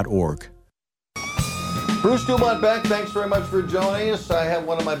DAV.org. Bruce Dumont back. Thanks very much for joining us. I have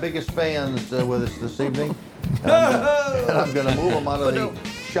one of my biggest fans with us this evening. And I'm going to move him out of the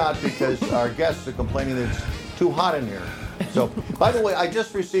shot because our guests are complaining that it's too hot in here. So, by the way, I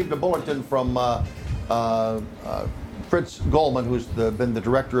just received a bulletin from Fritz Goldman, who's been the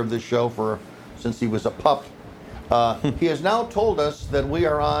director of this show since he was a pup. He has now told us that we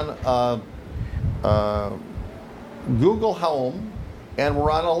are on Google Home and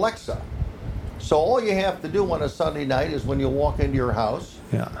we're on Alexa. So all you have to do on a Sunday night is when you walk into your house,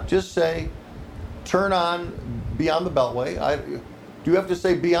 just say, turn on Beyond the Beltway. Do you have to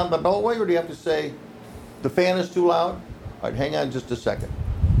say Beyond the Beltway, or do you have to say the fan is too loud? All right, hang on just a second.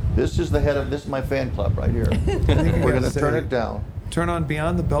 This is my fan club right here. We're going to turn it down. Turn on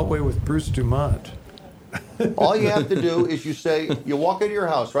Beyond the Beltway with Bruce Dumont. All you have to do is you walk into your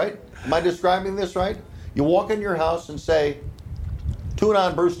house, right? Am I describing this right? You walk into your house and say, tune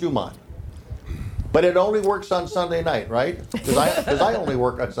on Bruce Dumont. But it only works on Sunday night, right? Because I only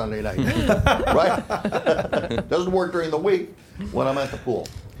work on Sunday night, right? Doesn't work during the week when I'm at the pool.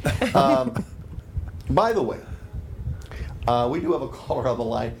 By the way, we do have a caller on the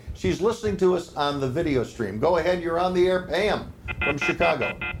line. She's listening to us on the video stream. Go ahead, you're on the air, Pam from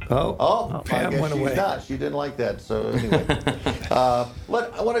Chicago. Oh, Pam went away. She's not. She didn't like that. So anyway, I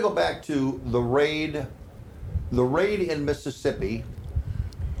want to go back to the raid in Mississippi.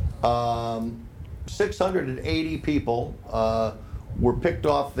 680 people were picked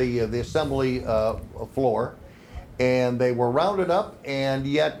off the assembly floor, and they were rounded up, and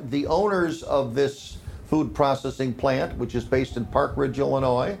yet the owners of this food processing plant, which is based in Park Ridge,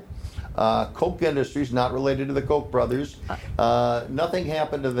 Illinois, Koch Industries, not related to the Koch brothers, nothing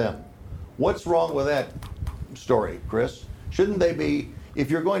happened to them. What's wrong with that story, Chris? Shouldn't they be,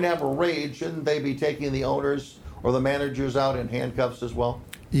 if you're going to have a raid, shouldn't they be taking the owners or the managers out in handcuffs as well?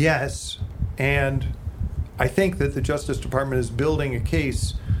 Yes, and I think that the Justice Department is building a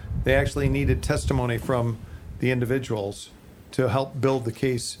case. They actually needed testimony from the individuals to help build the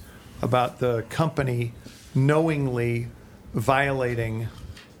case about the company knowingly violating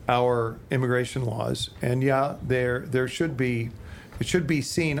our immigration laws. And yeah, there should be, it should be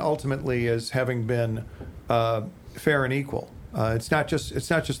seen ultimately as having been fair and equal. It's not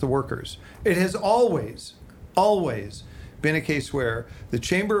just the workers. It has always been a case where the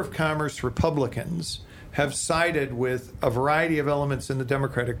Chamber of Commerce Republicans have sided with a variety of elements in the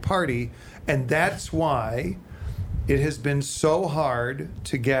Democratic Party, and that's why it has been so hard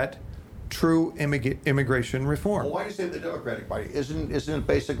to get true immigration reform. Well, why do you say the Democratic Party? Isn't it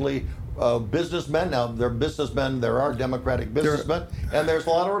basically businessmen? Now, they're businessmen. There are Democratic businessmen, and there's a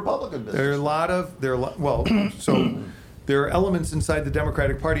lot of Republican businessmen. There are elements inside the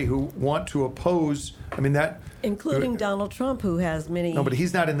Democratic Party who want to oppose. Including Donald Trump, who has many. No, but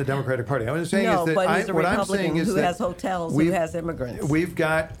he's not in the Democratic Party. What I'm saying no, is that but he's a Republican who has hotels, who has immigrants. We've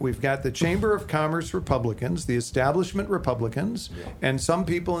got the Chamber of Commerce Republicans, the establishment Republicans, and some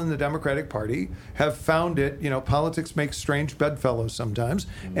people in the Democratic Party have found it. Politics makes strange bedfellows sometimes,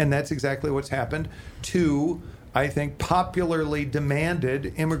 and that's exactly what's happened to, I think, popularly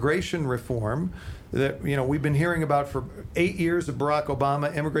demanded immigration reform that we've been hearing about for 8 years of Barack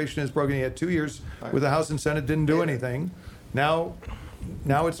Obama. Immigration is broken. He had 2 years with the House and Senate, didn't do anything. Now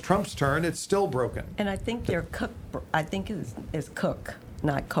it's Trump's turn. It's still broken. And I think it's Cook,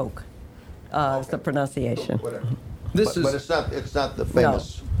 not Coke. It's the pronunciation. Whatever. But it's not the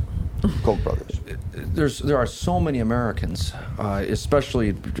famous Koch brothers. There are so many Americans,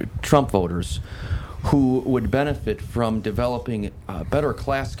 especially Trump voters, who would benefit from developing a better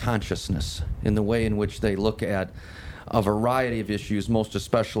class consciousness in the way in which they look at a variety of issues, most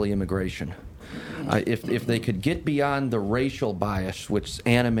especially immigration. If they could get beyond the racial bias which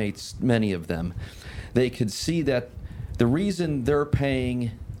animates many of them, they could see that the reason they're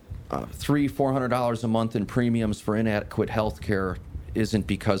paying $300-400 a month in premiums for inadequate health care isn't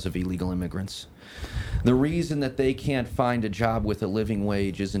because of illegal immigrants. The reason that they can't find a job with a living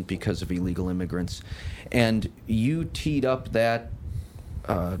wage isn't because of illegal immigrants. And you teed up that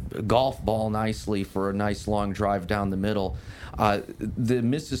golf ball nicely for a nice long drive down the middle. The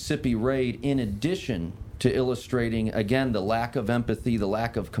Mississippi raid, in addition to illustrating, again, the lack of empathy, the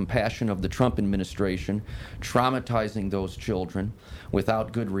lack of compassion of the Trump administration, traumatizing those children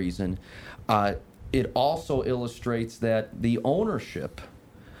without good reason, it also illustrates that the ownership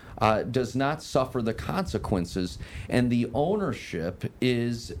does not suffer the consequences, and the ownership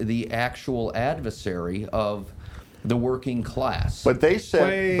is the actual adversary of the working class. But they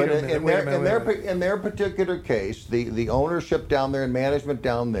said, in their particular case, the ownership down there and management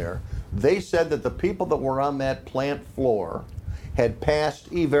down there, they said that the people that were on that plant floor had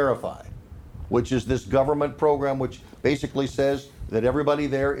passed E-Verify, which is this government program which basically says that everybody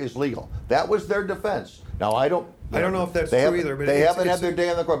there is legal. That was their defense. Now, I don't know if that's true either. But they haven't had their day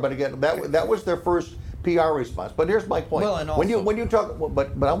on the court. But again, that was their first PR response. But here's my point. Well, and also, when you talk,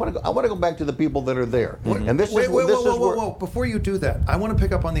 but I want to go back to the people that are there. Mm-hmm. And this is whoa. Before you do that, I want to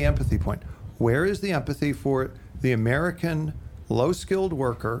pick up on the empathy point. Where is the empathy for the American low-skilled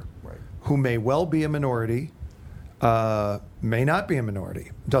worker who may well be a minority, may not be a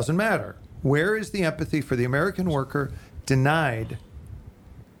minority? Doesn't matter. Where is the empathy for the American worker denied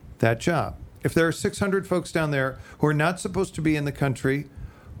that job? If there are 600 folks down there who are not supposed to be in the country,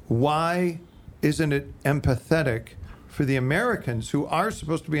 why isn't it empathetic for the Americans who are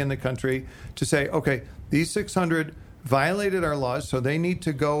supposed to be in the country to say, okay, these 600 violated our laws, so they need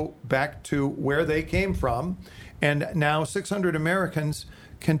to go back to where they came from, and now 600 Americans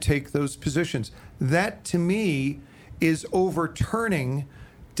can take those positions? That, to me, is overturning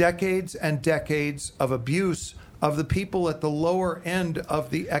decades and decades of abuse of the people at the lower end of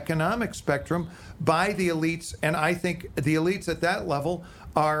the economic spectrum by the elites. And I think the elites at that level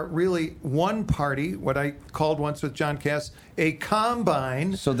are really one party, what I called once with John Cass, a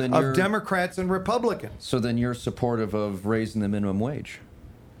combine of Democrats and Republicans. So then you're supportive of raising the minimum wage?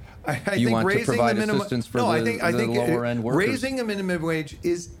 I think want raising to provide the minimum assistance for I the think lower end workers? Raising a minimum wage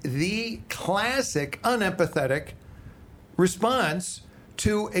is the classic unempathetic response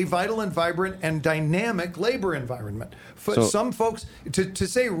to a vital and vibrant and dynamic labor environment. Some folks, to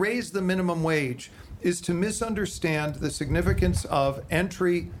say raise the minimum wage is to misunderstand the significance of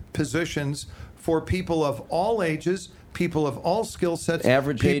entry positions for people of all ages, people of all skill sets.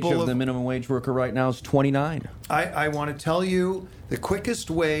 Average age of the minimum wage worker right now is 29. I want to tell you the quickest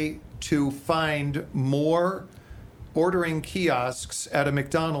way to find more ordering kiosks at a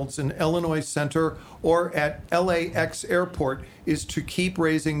McDonald's in Illinois Center or at LAX Airport is to keep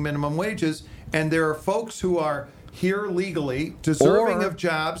raising minimum wages. And there are folks who are here legally, deserving of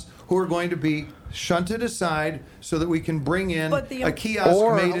jobs, who are going to be shunted aside so that we can bring in a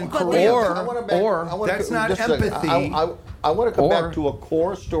kiosk made in Korea. That's not empathy. I want to come back to a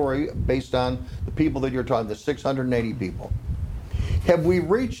core story based on the people that you're talking, the 680 people. Have we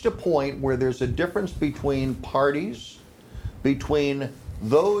reached a point where there's a difference between parties, between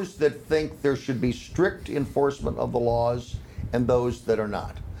those that think there should be strict enforcement of the laws and those that are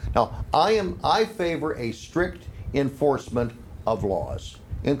not? Now, I favor a strict enforcement of laws,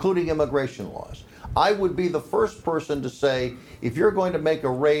 including immigration laws. I would be the first person to say, if you're going to make a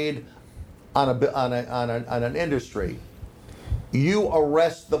raid on an industry, you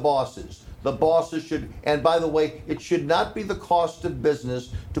arrest the bosses. The bosses should, and by the way, it should not be the cost of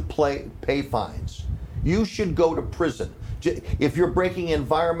business to pay fines. You should go to prison. If you're breaking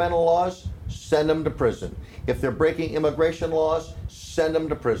environmental laws, send them to prison. If they're breaking immigration laws, send them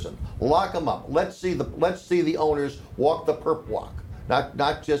to prison. Lock them up. Let's see the owners walk the perp walk,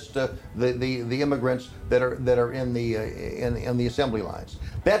 not just the immigrants that are in the assembly lines.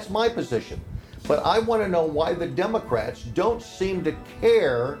 That's my position. But I want to know why the Democrats don't seem to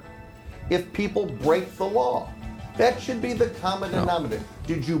care if people break the law. That should be the common denominator.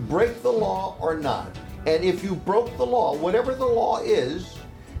 Did you break the law or not? And if you broke the law, whatever the law is,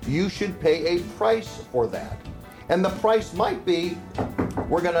 you should pay a price for that. And the price might be,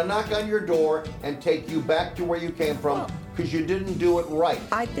 we're going to knock on your door and take you back to where you came from because you didn't do it right.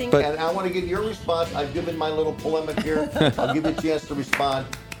 I think. And I want to get your response. I've given my little polemic here. I'll give you a chance to respond.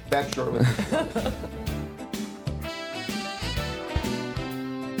 Back shortly.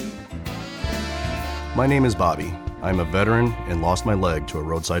 My name is Bobby. I'm a veteran and lost my leg to a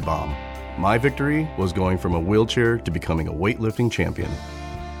roadside bomb. My victory was going from a wheelchair to becoming a weightlifting champion.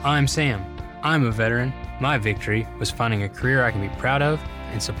 I'm Sam. I'm a veteran. My victory was finding a career I can be proud of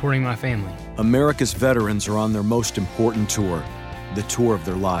and supporting my family. America's veterans are on their most important tour, the tour of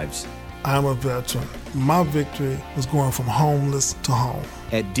their lives. I'm a veteran. My victory was going from homeless to home.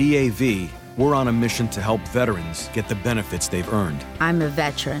 At DAV, we're on a mission to help veterans get the benefits they've earned. I'm a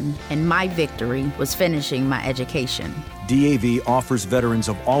veteran, and my victory was finishing my education. DAV offers veterans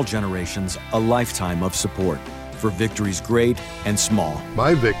of all generations a lifetime of support for victories great and small.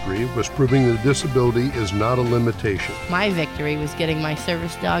 My victory was proving that disability is not a limitation. My victory was getting my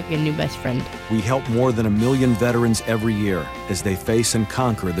service dog a new best friend. We help more than 1 million veterans every year as they face and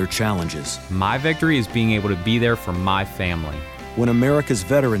conquer their challenges. My victory is being able to be there for my family. When America's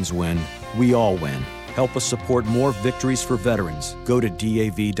veterans win, we all win. Help us support more victories for veterans. Go to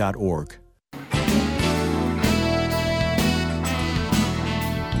DAV.org.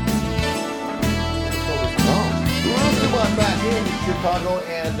 Back in Chicago,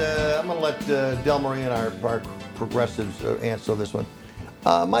 and I'm going to let Del Marie and our progressives answer this one.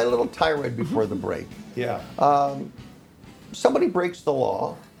 My little tirade before the break. Yeah. Somebody breaks the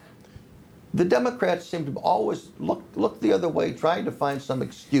law. The Democrats seem to always look the other way, trying to find some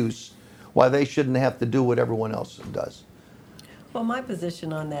excuse why they shouldn't have to do what everyone else does. Well, my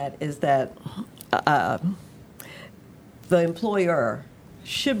position on that is that the employer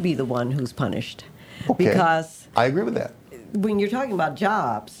should be the one who's punished. Okay. Because I agree with that. When you're talking about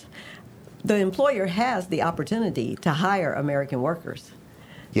jobs, the employer has the opportunity to hire American workers.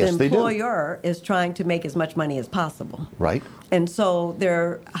 Yes, the employer is trying to make as much money as possible. Right. And so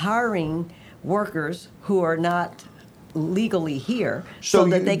they're hiring workers who are not legally here so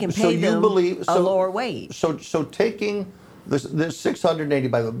that they can pay them a lower wage. So taking the 680,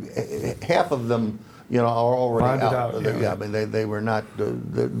 by the half of them, are already out. Yeah. I mean, they were not.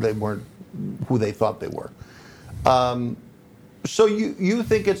 They weren't who they thought they were. So you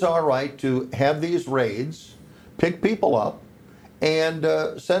think it's all right to have these raids, pick people up, and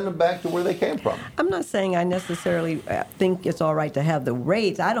send them back to where they came from? I'm not saying I necessarily think it's all right to have the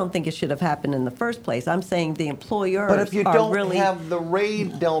raids. I don't think it should have happened in the first place. I'm saying the employers But if you are don't really have the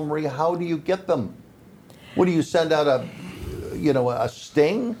raid, Del Marie, how do you get them? What do you send out a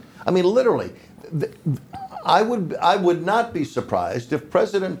sting? I mean, literally, I would not be surprised if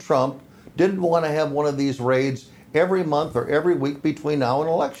President Trump didn't want to have one of these raids every month or every week between now and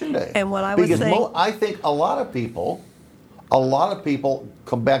Election Day. And what I would say, I think a lot of people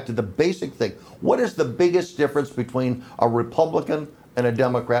come back to the basic thing. What is the biggest difference between a Republican and a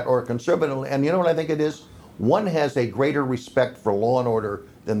Democrat or a conservative? And you know what I think it is? One has a greater respect for law and order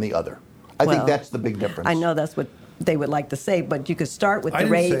than the other. I think that's the big difference. I know that's what they would like to say, but you could start with I the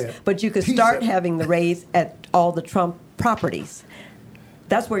didn't say raids. it. But you could start having the raids at all the Trump properties.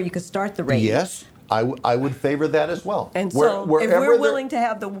 That's where you could start the raids. Yes, I would favor that as well. And so if we're willing to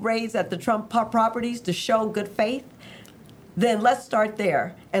have the raids at the Trump properties to show good faith, then let's start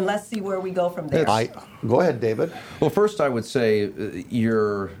there and let's see where we go from there. Go ahead, David. Well, first I would say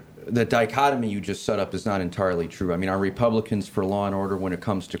the dichotomy you just set up is not entirely true. I mean, are Republicans for law and order when it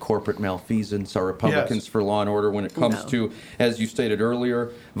comes to corporate malfeasance? Are Republicans for law and order when it comes to, as you stated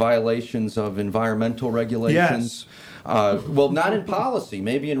earlier, violations of environmental regulations? Yes. Well, not in policy.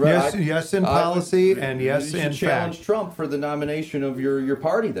 Maybe in yes in policy and yes in fact. Challenge Trump for the nomination of your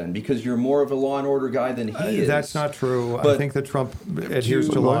party then, because you're more of a law and order guy than he is. That's not true. But I think that Trump adheres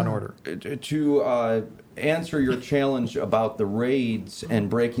to law and order. To answer your challenge about the raids and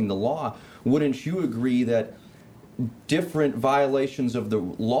breaking the law, wouldn't you agree that different violations of the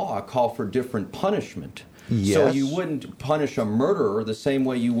law call for different punishment? Yes. So you wouldn't punish a murderer the same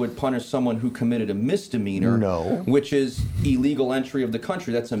way you would punish someone who committed a misdemeanor, which is illegal entry of the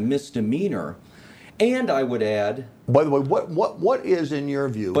country. That's a misdemeanor. And I would add... By the way, what is, in your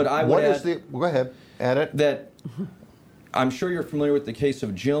view... But I would add... Go ahead, add it. That I'm sure you're familiar with the case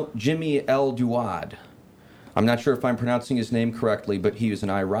of Jimmy El Duad. I'm not sure if I'm pronouncing his name correctly, but he was an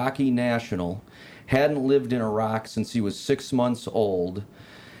Iraqi national, hadn't lived in Iraq since he was 6 months old.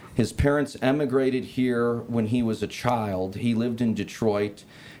 His parents emigrated here when he was a child. He lived in Detroit.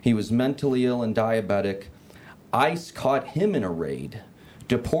 He was mentally ill and diabetic. ICE caught him in a raid,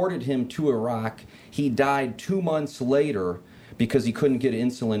 deported him to Iraq. He died 2 months later because he couldn't get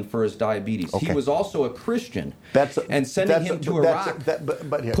insulin for his diabetes. Okay. He was also a Christian. And sending him to Iraq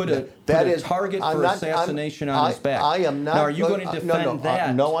put a target for assassination on his back. I am not. Now, are you going to defend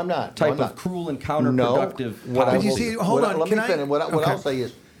that? No, I'm not. Type of cruel and counterproductive. But you see, hold on. Let me finish. What I'll say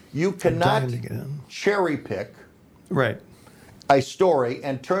is, you cannot cherry pick a story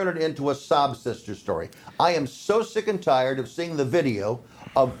and turn it into a sob sister story. I am so sick and tired of seeing the video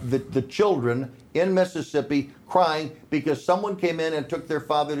of the children in Mississippi crying because someone came in and took their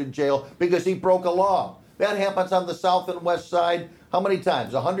father to jail because he broke a law. That happens on the south and west side how many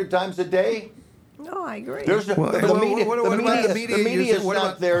times? 100 times a day? No, I agree. The media is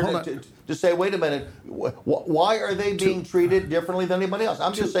not there to say, wait a minute, why are they being treated differently than anybody else?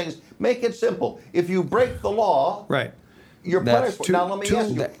 I'm just saying, make it simple. If you break the law, right, you're punished. Now, let me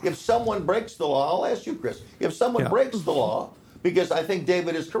ask you, if someone breaks the law, I'll ask you, Chris, if someone breaks the law, because I think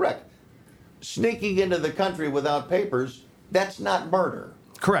David is correct, sneaking into the country without papers, that's not murder.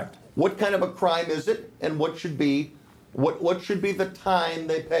 Correct. What kind of a crime is it, and what should be the time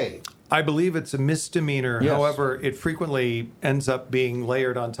they pay? I believe it's a misdemeanor. Yes. However, it frequently ends up being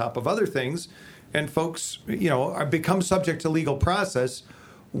layered on top of other things, and folks, become subject to legal process,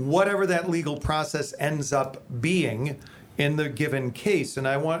 whatever that legal process ends up being in the given case.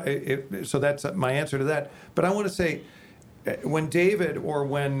 And so that's my answer to that. But I want to say, when David or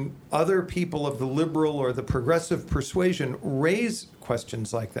when other people of the liberal or the progressive persuasion raise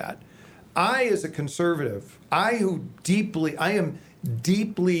questions like that, I, as a conservative, I am deeply,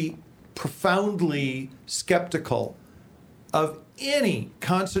 profoundly skeptical of any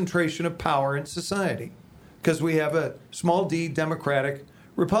concentration of power in society, because we have a small d democratic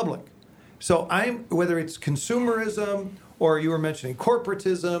republic. So whether it's consumerism, or you were mentioning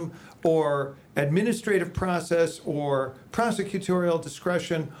corporatism, or administrative process, or prosecutorial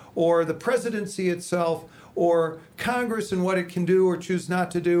discretion, or the presidency itself, or Congress and what it can do or choose not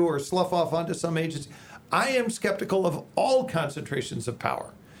to do, or slough off onto some agency, I am skeptical of all concentrations of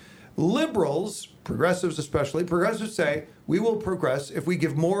power. Liberals, progressives especially, progressives say we will progress if we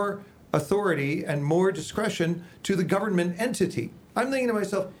give more authority and more discretion to the government entity. I'm thinking to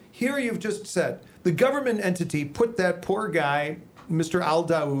myself, here you've just said the government entity put that poor guy, Mr. Al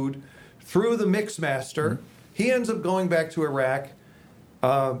Daoud, through the mixmaster. Mm-hmm. He ends up going back to Iraq,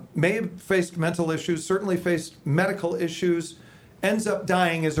 may have faced mental issues, certainly faced medical issues, ends up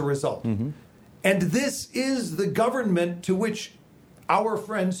dying as a result. Mm-hmm. And this is the government to which our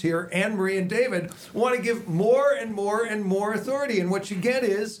friends here, Anne Marie and David, want to give more and more and more authority. And what you get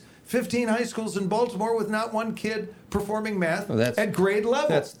is 15 high schools in Baltimore with not one kid performing math at grade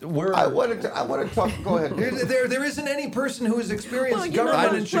level. I want to talk. Go ahead. There isn't any person who has experienced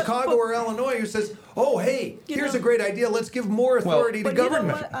government in Chicago or Illinois who says, "Oh, hey, here's a great idea. Let's give more authority to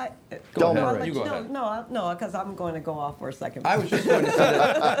government." Go ahead. No, because I'm going to go off for a second. I was just going to say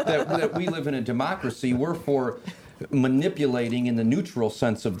that we live in a democracy. We're for manipulating, in the neutral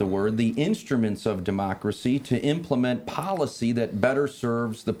sense of the word, the instruments of democracy to implement policy that better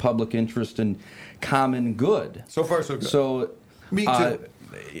serves the public interest and common good. So far, so good. So, me too.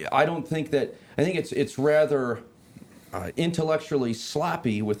 I don't think that. I think it's rather intellectually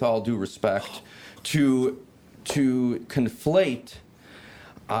sloppy, with all due respect, to conflate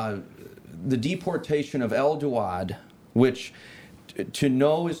the deportation of El Duad, which to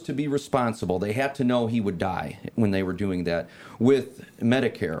know is to be responsible. They had to know he would die when they were doing that, with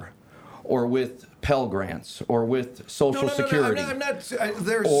Medicare, or with Pell Grants, or with Social Security. I'm not.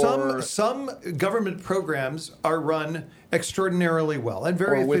 There are some government programs are run extraordinarily well and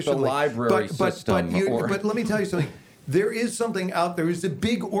very with efficiently. The library system. But let me tell you something. There is something out there. There's a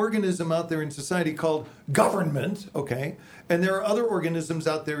big organism out there in society called government, okay? And there are other organisms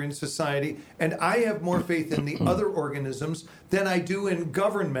out there in society, and I have more faith in the other organisms than I do in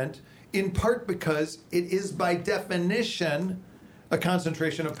government, in part because it is by definition a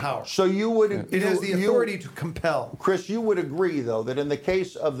concentration of power. So it has the authority to compel. Chris, you would agree, though, that in the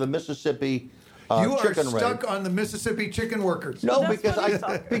case of the Mississippi you are chicken stuck raid, on the Mississippi chicken workers. No, because I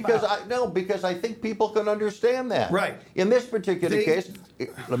think people can understand that. Right. In this particular case,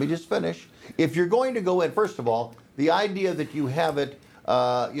 let me just finish. If you're going to go in, first of all, the idea that you have it,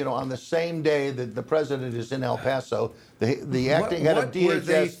 on the same day that the president is in El Paso, the acting head of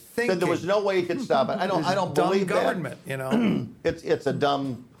DHS said there was no way he could stop it. I don't believe that. Dumb government, It's a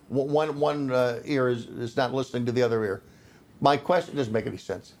dumb. One ear is not listening to the other ear. My question doesn't make any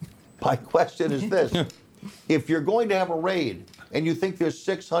sense. My question is this. If you're going to have a raid and you think there's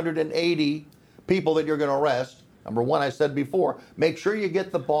 680 people that you're going to arrest, number one, I said before, make sure you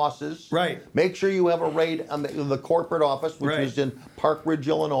get the bosses. Right. Make sure you have a raid on the corporate office, which is in Park Ridge,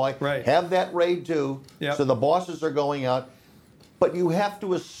 Illinois. Right. Have that raid too. Yep. So the bosses are going out. But you have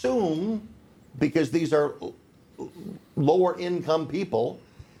to assume, because these are lower income people,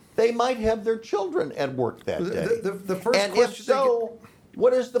 they might have their children at work that day. The first and question, if so,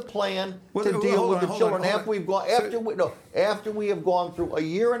 what is the plan to deal with the children after we have gone through a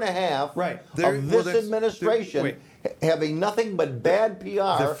year and a half of this administration? having nothing but bad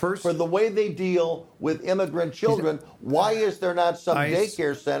PR for the way they deal with immigrant children. Why is there not some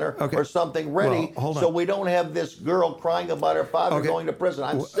daycare center or something ready so we don't have this girl crying about her father going to prison?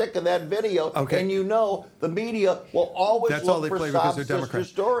 I'm sick of that video, and you know the media will always look for sob sister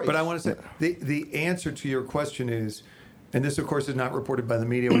stories. But I want to say the answer to your question is, and this, of course, is not reported by the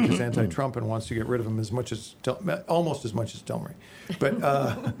media, which is anti-Trump and wants to get rid of him almost as much as Delmery. But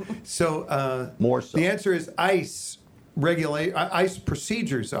more so. The answer is ICE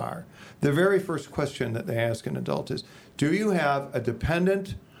procedures are. The very first question that they ask an adult is, do you have a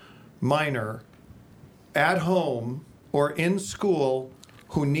dependent minor at home or in school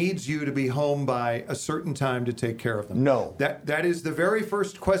who needs you to be home by a certain time to take care of them? No. That is the very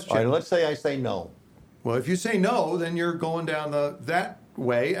first question. All right, let's say I say no. Well, if you say no, then you're going down that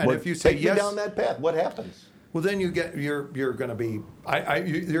way, and if you say take yes, me down that path. What happens? Well, then you're going to be you're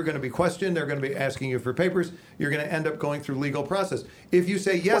going to be questioned. They're going to be asking you for papers. You're going to end up going through legal process. If you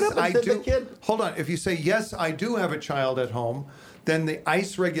say yes, I do. Hold on. If you say yes, I do have a child at home, then the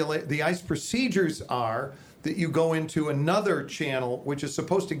ICE procedures are that you go into another channel, which is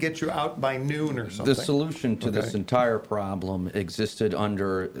supposed to get you out by noon or something. The solution to this entire problem existed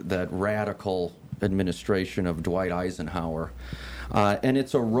under that radical administration of Dwight Eisenhower, and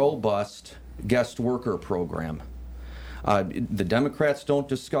it's a robust guest worker program. The Democrats don't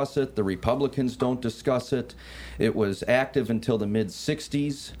discuss it. The Republicans don't discuss it. It was active until the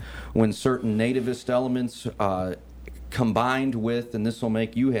mid-'60s when certain nativist elements combined with, and this will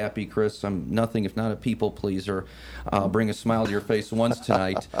make you happy, Chris, I'm nothing if not a people pleaser, bring a smile to your face once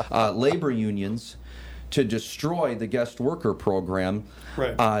tonight, labor unions to destroy the guest worker program.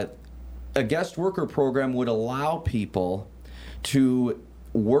 Right. A guest worker program would allow people to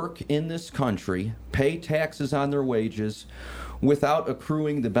work in this country, pay taxes on their wages, without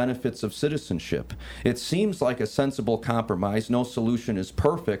accruing the benefits of citizenship. It seems like a sensible compromise. No solution is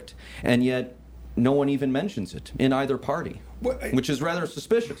perfect, and yet no one even mentions it in either party, which is rather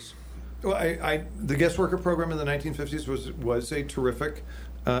suspicious. Well, the guest worker program in the 1950s was a terrific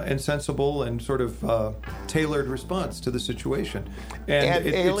and sensible and sort of tailored response to the situation. And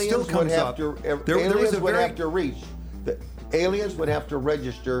it still comes up. Aliens would have to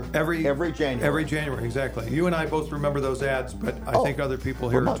register every January. Every January, exactly. You and I both remember those ads, but I think other people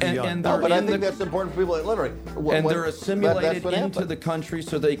here are too young. But I think that's important for people that literally. And they're assimilated into the country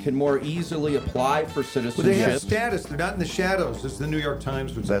so they can more easily apply for citizenship. Well, they have status. They're not in the shadows, as the New York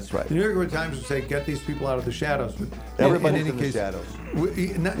Times would say. That's right. The New York Times would say, get these people out of the shadows. But everybody's in the shadows.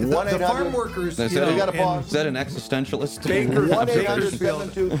 The farm workers. Is that an existentialist? Baker,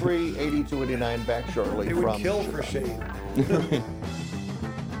 1-800-723-8289. Back shortly. They would kill for shade.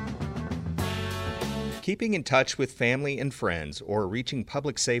 Keeping in touch with family and friends or reaching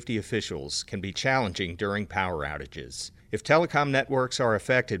public safety officials can be challenging during power outages. If telecom networks are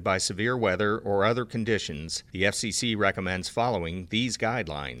affected by severe weather or other conditions, the FCC recommends following these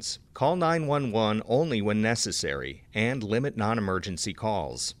guidelines. Call 911 only when necessary and limit non-emergency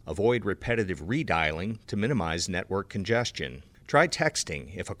calls. Avoid repetitive redialing to minimize network congestion. Try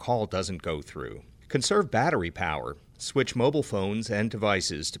texting if a call doesn't go through. Conserve battery power. Switch mobile phones and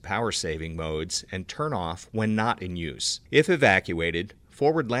devices to power-saving modes and turn off when not in use. If evacuated,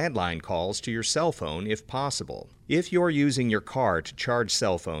 forward landline calls to your cell phone if possible. If you're using your car to charge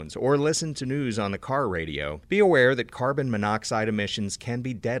cell phones or listen to news on the car radio, be aware that carbon monoxide emissions can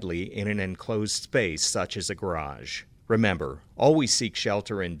be deadly in an enclosed space such as a garage. Remember, always seek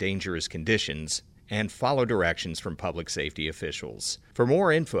shelter in dangerous conditions and follow directions from public safety officials. For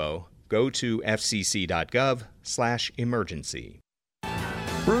more info, go to fcc.gov/emergency.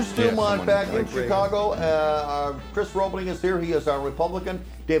 Bruce Dumont back in Chicago. Chris Roebling is here. He is our Republican.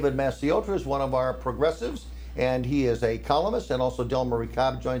 David Masiotra is one of our progressives, and he is a columnist. And also Delmarie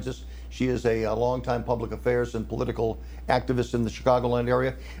Cobb joins us. She is a longtime public affairs and political activist in the Chicagoland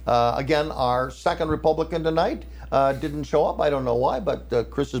area. Again, our second Republican tonight didn't show up. I don't know why, but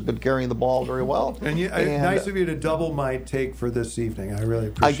Chris has been carrying the ball very well. And nice of you to double my take for this evening. I really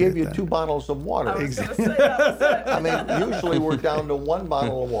appreciate it. I gave you 2 bottles of water. Exactly. I mean, usually we're down to 1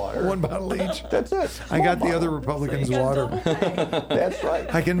 bottle of water. 1 bottle each. That's it. I got the other Republicans' water. That's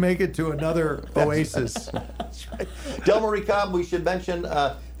right. I can make it to another oasis. That's right. Delmarie Cobb, we should mention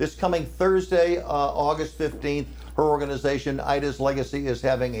this coming Thursday, August 15th, her organization, Ida's Legacy, is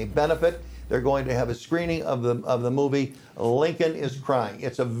having a benefit. They're going to have a screening of the movie Lincoln is Crying.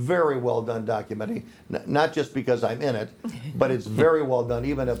 It's a very well done documentary, not just because I'm in it, but it's very well done,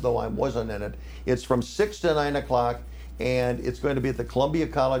 even though I wasn't in it. It's from 6 to 9 o'clock, and it's going to be at the Columbia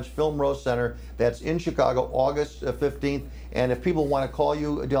College Film Rose Center. That's in Chicago, August 15th. And if people want to call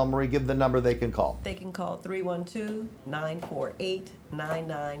you, Del Marie, give the number they can call. They can call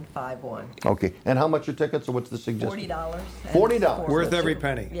 312-948-9951. Okay. And how much are tickets, or what's the suggestion? $40. $40. Worth every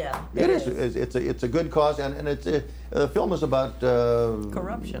penny. Yeah. It is. It's a good cause, and the film is about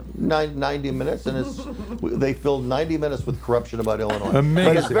corruption. 90 minutes, and they filled 90 minutes with corruption about Illinois.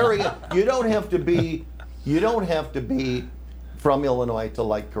 Amazing. But it's very. You don't have to be from Illinois to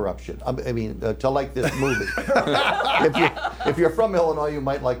like corruption. I mean, to like this movie. if you're from Illinois, you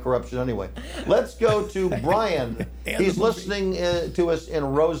might like corruption anyway. Let's go to Brian. He's listening to us in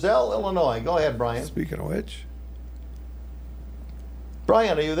Roselle, Illinois. Go ahead, Brian. Speaking of which.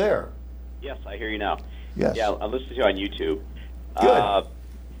 Brian, are you there? Yes, I hear you now. Yes. Yeah, I listen to you on YouTube. Good.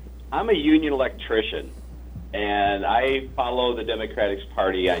 I'm a union electrician, and I follow the Democratic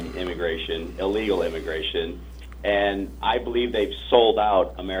Party on immigration, illegal immigration, and I believe they've sold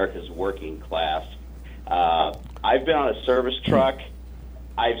out America's working class. I've been on a service truck.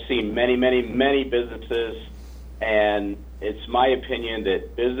 I've seen many, many, many businesses, and it's my opinion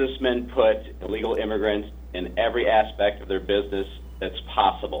that businessmen put illegal immigrants in every aspect of their business that's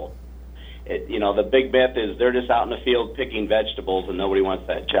possible. The big myth is they're just out in the field picking vegetables and nobody wants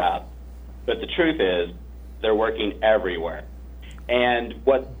that job. But the truth is they're working everywhere. And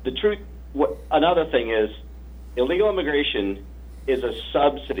another thing is, illegal immigration is a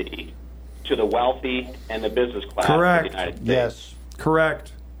subsidy to the wealthy and the business class Correct. of the United States. Yes,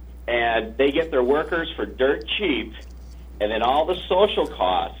 correct. And they get their workers for dirt cheap, and then all the social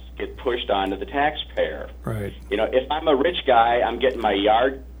costs get pushed onto the taxpayer. Right. If I'm a rich guy, I'm getting my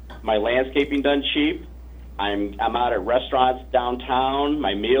landscaping done cheap. I'm out at restaurants downtown.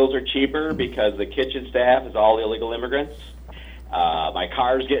 My meals are cheaper because the kitchen staff is all illegal immigrants. My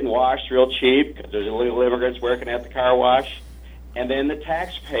car's getting washed real cheap because there's illegal immigrants working at the car wash. And then the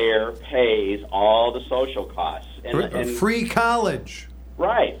taxpayer pays all the social costs. And free college.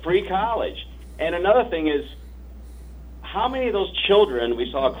 Right, free college. And another thing is, how many of those children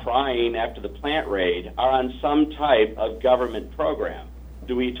we saw crying after the plant raid are on some type of government program?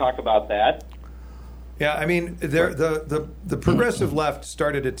 Do we talk about that? Yeah, I mean, the progressive left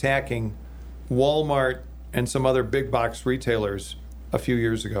started attacking Walmart and some other big box retailers a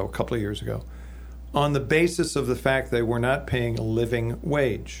couple of years ago, on the basis of the fact they were not paying a living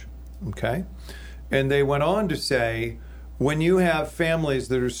wage, okay? And they went on to say, when you have families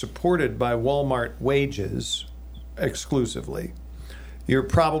that are supported by Walmart wages exclusively, you're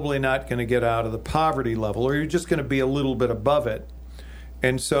probably not going to get out of the poverty level, or you're just going to be a little bit above it.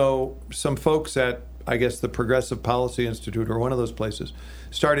 And so some folks at, I guess, the Progressive Policy Institute or one of those places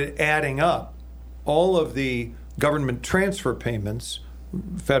started adding up all of the government transfer payments,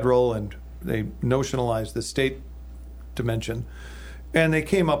 federal, and they notionalized the state dimension, and they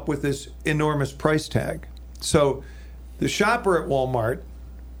came up with this enormous price tag. So the shopper at Walmart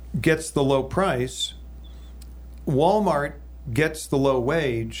gets the low price, Walmart gets the low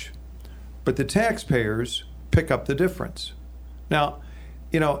wage, but the taxpayers pick up the difference. Now,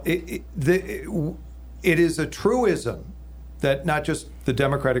 it is a truism that not just the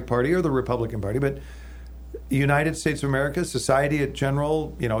Democratic Party or the Republican Party, but United States of America, society in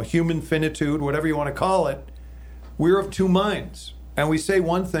general, human finitude, whatever you want to call it, we're of two minds. And we say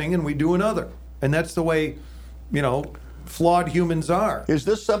one thing and we do another. And that's the way, flawed humans are. Is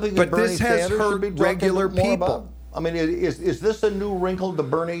this something that Bernie Sanders should be regular people about? I mean, is this a new wrinkle to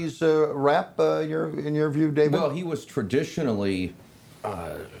Bernie's rap, in your view, David? Well, he was traditionally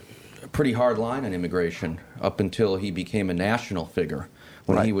a pretty hard line on immigration up until he became a national figure.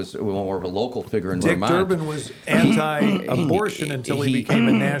 When he was more of a local figure in Vermont. Dick Durbin was anti-abortion until he became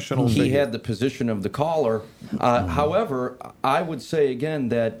a national figure. He had the position of the caller. However, I would say again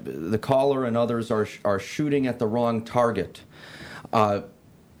that the caller and others are shooting at the wrong target.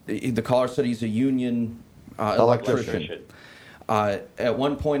 The caller said he's a union electrician. At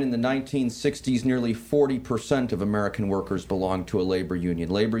one point in the 1960s, nearly 40% of American workers belonged to a labor union.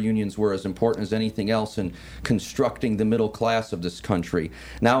 Labor unions were as important as anything else in constructing the middle class of this country.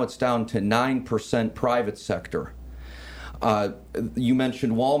 Now it's down to 9% private sector. You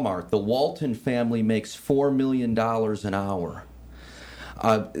mentioned Walmart. The Walton family makes $4 million an hour.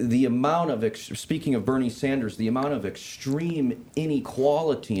 The amount of, speaking of Bernie Sanders, the amount of extreme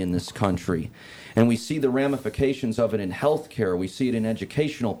inequality in this country, and we see the ramifications of it in health care, we see it in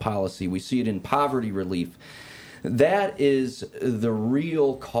educational policy, we see it in poverty relief. That is the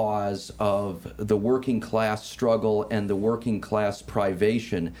real cause of the working class struggle and the working class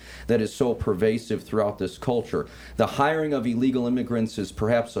privation that is so pervasive throughout this culture. The hiring of illegal immigrants is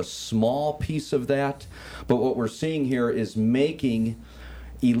perhaps a small piece of that, but what we're seeing here is making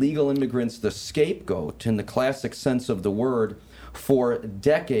illegal immigrants the scapegoat, in the classic sense of the word, for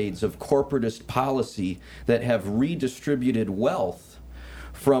decades of corporatist policy that have redistributed wealth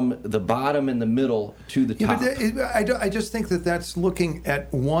from the bottom and the middle to the top. I just think that that's looking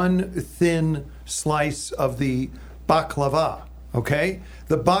at one thin slice of the baklava, okay?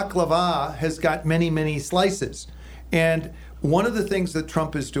 The baklava has got many, many slices. And one of the things that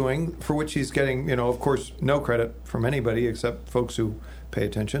Trump is doing, for which he's getting, of course, no credit from anybody except folks who pay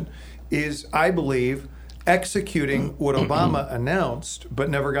attention, is, I believe, executing what Obama announced but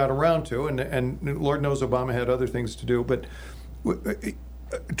never got around to. And Lord knows Obama had other things to do. But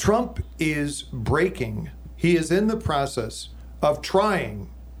Trump is breaking. He is in the process of trying,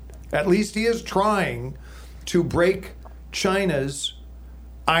 at least he is trying, to break China's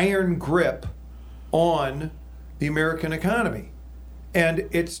iron grip on the American economy. And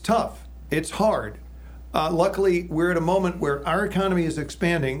it's tough. It's hard. Luckily, we're at a moment where our economy is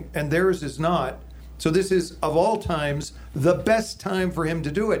expanding and theirs is not. So this is, of all times, the best time for him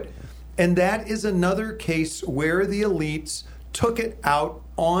to do it. And that is another case where the elites took it out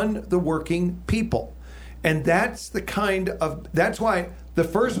on the working people. And that's why the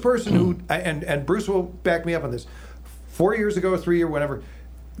first person who, and Bruce will back me up on this, 4 years ago, 3 years, whatever,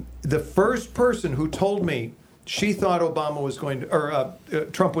 the first person who told me she thought Obama was going to, or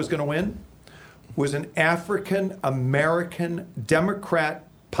Trump was going to win, was an African American Democrat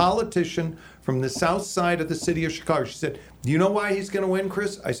politician from the south side of the city of Chicago. She said, "Do you know why he's going to win,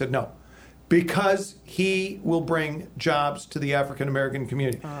 Chris?" I said, "No. Because he will bring jobs to the African American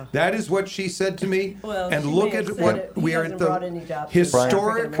community." That is what she said to me. Well, and look at what we are at the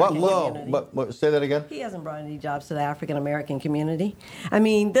historic low. But say that again. He hasn't brought any jobs to the African American community. I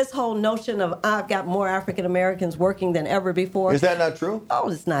mean, this whole notion of I've got more African Americans working than ever before. Is that not true? Oh,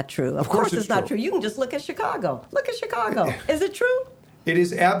 it's not true. Of course it's not true. You can just look at Chicago. Look at Chicago. Is it true? It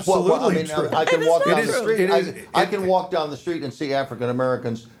is absolutely true. I can walk down the street. I can walk down the street and see African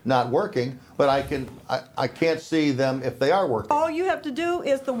Americans not working, but I can't see them if they are working. All you have to do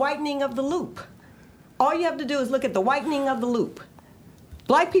is the whitening of the loop. All you have to do is look at the whitening of the loop.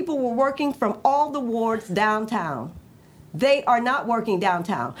 Black people were working from all the wards downtown. They are not working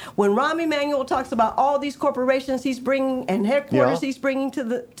downtown. When Rahm Emanuel talks about all these corporations he's bringing and headquarters he's bringing to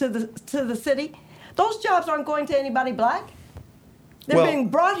the city, those jobs aren't going to anybody black. They're being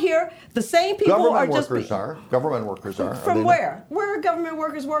brought here. The same people are just... Government workers are. From where? Where are government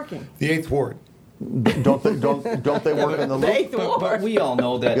workers working? The 8th Ward. Don't they work in the loop? But we all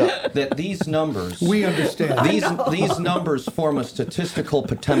know that these numbers... We understand. These numbers form a statistical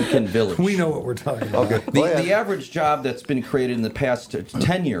Potemkin village. We know what we're talking about. Okay. The average job that's been created in the past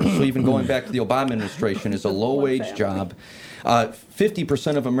 10 years, so even going back to the Obama administration, is a low-wage job.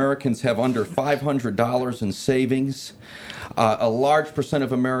 50% of Americans have under $500 in savings. A large percent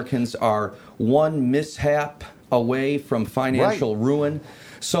of Americans are one mishap away from financial ruin.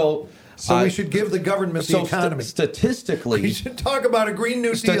 So we should give the government the economy. Statistically, we should talk about a Green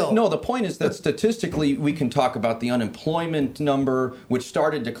New Deal. No, the point is that statistically, we can talk about the unemployment number, which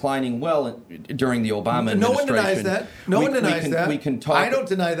started declining during the Obama administration. No one denies that. No one denies that. We can talk. I don't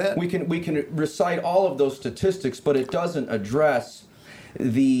deny that. We can recite all of those statistics, but it doesn't address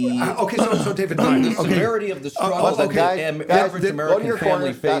the so David, the severity of the struggle that the average American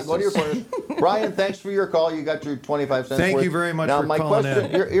family faces. Go to your corners. Brian, thanks for your call. You got your 25 cents Thank worth. you very much now, for my calling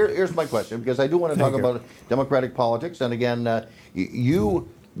question, in. Here's my question, because I do want to talk about Democratic politics. And again, you,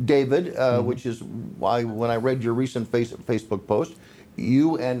 David, which is why when I read your recent Facebook post,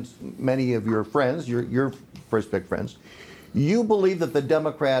 you and many of your friends, your First Pick friends, you believe that the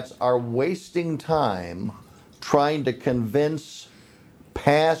Democrats are wasting time trying to convince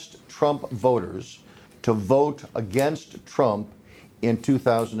past Trump voters to vote against Trump in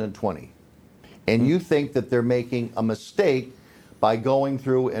 2020. And you think that they're making a mistake by going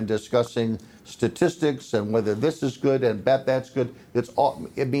through and discussing statistics and whether this is good and that's good.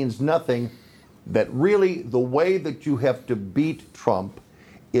 It means nothing. That really the way that you have to beat Trump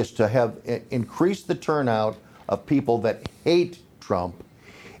is to have increase the turnout of people that hate Trump,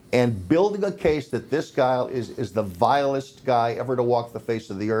 and building a case that this guy is the vilest guy ever to walk the face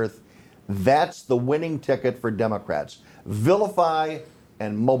of the earth. That's the winning ticket for Democrats. Vilify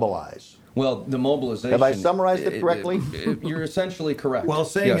and mobilize. Well, the mobilization... Have I summarized it correctly? You're essentially correct. Well,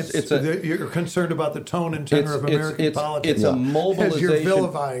 saying you're concerned about the tone and tenor of American politics. It's a mobilization... As you're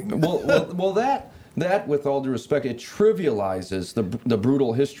vilifying. Well, That, with all due respect, it trivializes the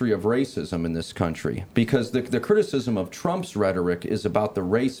brutal history of racism in this country, because the criticism of Trump's rhetoric is about the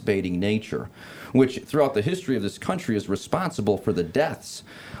race-baiting nature, which throughout the history of this country is responsible for the deaths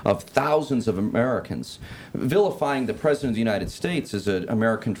of thousands of Americans. Vilifying the President of the United States is an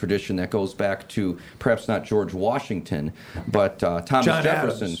American tradition that goes back to perhaps not George Washington, but Thomas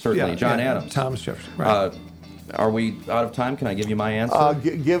Jefferson, Adams. certainly, John Adams. Thomas Jefferson, right. Are we out of time? Can I give you my answer?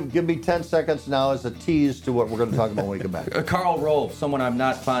 Give me 10 seconds now as a tease to what we're going to talk about when we come back. Karl Rove, someone I'm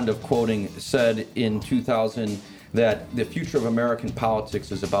not fond of quoting, said in 2000 that the future of American politics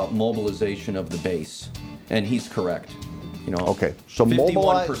is about mobilization of the base, and he's correct. Okay, so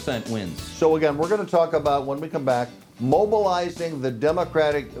 51% wins. So again, we're going to talk about, when we come back, mobilizing the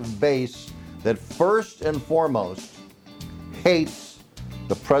Democratic base that first and foremost hates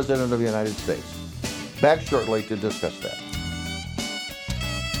the President of the United States. Back shortly to discuss that.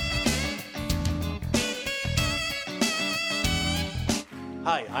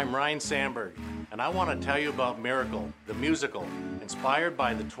 Hi, I'm Ryan Sandberg, and I want to tell you about Miracle, the musical, inspired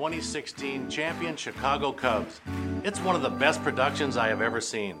by the 2016 champion Chicago Cubs. It's one of the best productions I have ever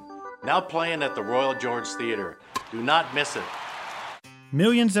seen. Now playing at the Royal George Theater. Do not miss it.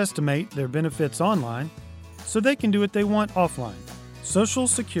 Millions estimate their benefits online so they can do what they want offline. Social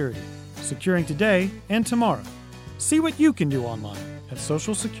Security. Securing today and tomorrow. See what you can do online at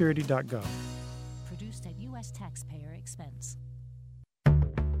socialsecurity.gov. Produced at U.S. taxpayer expense.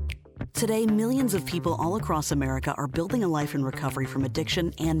 Today, millions of people all across America are building a life in recovery from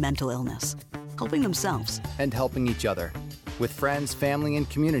addiction and mental illness, helping themselves and helping each other. With friends, family, and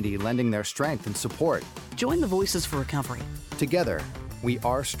community lending their strength and support. Join the Voices for Recovery. Together, we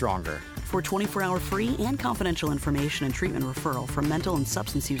are stronger. For 24-hour free and confidential information and treatment referral for mental and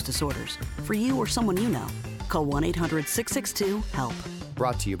substance use disorders, for you or someone you know, call 1-800-662-HELP.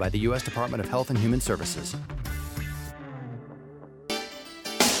 Brought to you by the U.S. Department of Health and Human Services.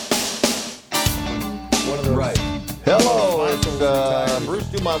 Right. Hello, it's Bruce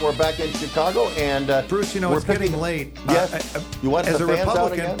Dumont. We're back in Chicago, and Bruce, it's getting late. Yes, you want as the a fans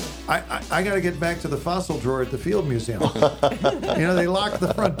Republican, out again? I got to get back to the fossil drawer at the Field Museum. They locked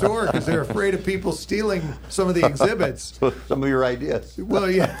the front door because they're afraid of people stealing some of the exhibits. Some of your ideas. Well,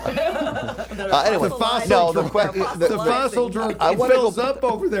 yeah. Anyway, the fossil drawer. The fossil drawer fills up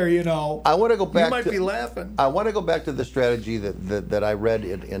over there. I want to go back. You might be laughing. I want to go back to the strategy that I read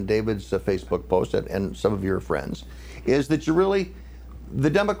in David's Facebook post and some of your friends. Is that the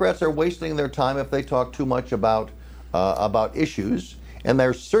Democrats are wasting their time if they talk too much about issues, and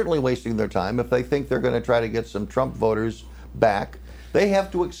they're certainly wasting their time if they think they're going to try to get some Trump voters back. They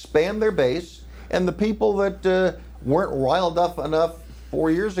have to expand their base, and the people that weren't riled up enough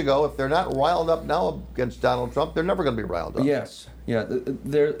 4 years ago, if they're not riled up now against Donald Trump, they're never going to be riled up. Yes, yeah,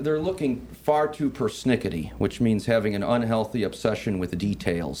 they're looking far too persnickety, which means having an unhealthy obsession with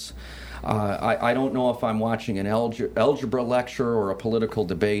details. I don't know if I'm watching an algebra lecture or a political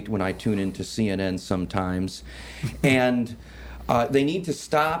debate when I tune into CNN sometimes. And they need to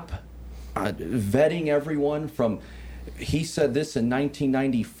stop vetting everyone from, he said this in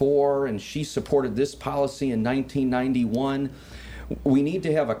 1994 and she supported this policy in 1991. We need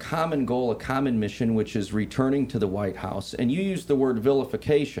to have a common goal, a common mission, which is returning to the White House. And you used the word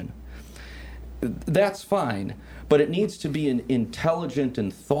vilification. That's fine, but it needs to be an intelligent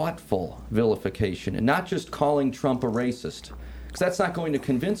and thoughtful vilification, and not just calling Trump a racist, because that's not going to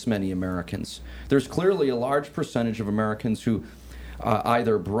convince many Americans. There's clearly a large percentage of Americans who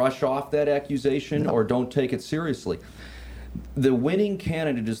either brush off that accusation or don't take it seriously. The winning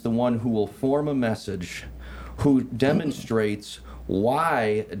candidate is the one who will form a message, who demonstrates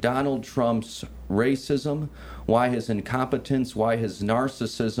why Donald Trump's racism, why his incompetence, why his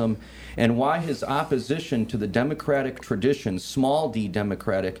narcissism, and why his opposition to the democratic tradition, small d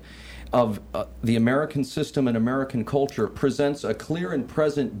democratic, of the American system and American culture presents a clear and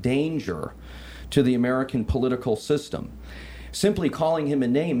present danger to the American political system. Simply calling him a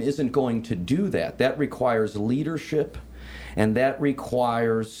name isn't going to do that. That requires leadership, and that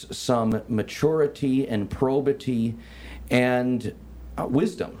requires some maturity and probity and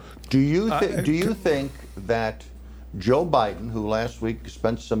wisdom. Do you think that Joe Biden, who last week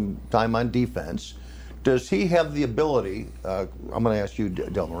spent some time on defense, does he have the ability, I'm going to ask you,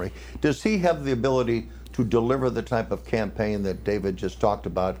 Del Marie, does he have the ability to deliver the type of campaign that David just talked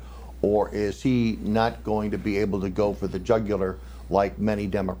about, or is he not going to be able to go for the jugular like many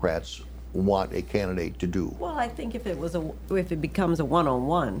Democrats want a candidate to do? Well, I think if it becomes a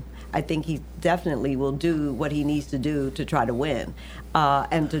one-on-one, I think he definitely will do what he needs to do to try to win,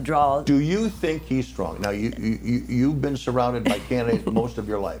 and to draw. Do you think he's strong? Now, you've been surrounded by candidates most of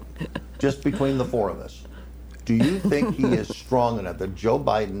your life, just between the four of us. Do you think he is strong enough, that Joe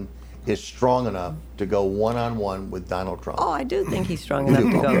Biden is strong enough to go one-on-one with Donald Trump? Oh, I do think he's strong enough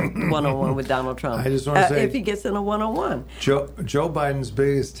to go one-on-one with Donald Trump. I just want to say, if he gets in a one-on-one. Joe Biden's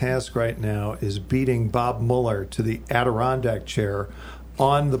biggest task right now is beating Bob Mueller to the Adirondack chair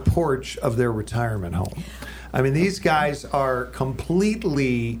on the porch of their retirement home. I mean, these guys are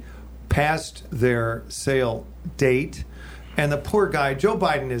completely past their sale date. And the poor guy, Joe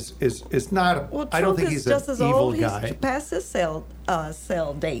Biden, is not. Well, I don't think he's an evil guy. He's past his sale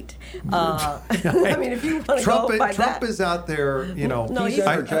date. I mean, if you want to go by Trump that. is out there, No, he's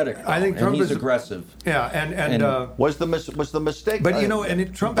energetic. I think Trump and he's is aggressive. Yeah, and was the mistake? But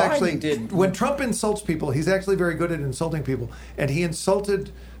and Trump Biden actually did. When Trump insults people, he's actually very good at insulting people, and he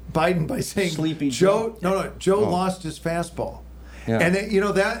insulted Biden by saying, Sleepy Joe. No, Joe lost his fastball, Yeah. and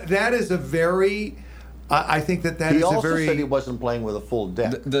that is a very. I think that is a very. He also said he wasn't playing with a full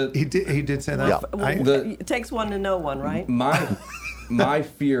deck. He did say that. Yeah. It takes one to know one, right? My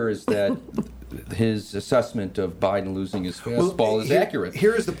fear is that his assessment of Biden losing his fastball is accurate.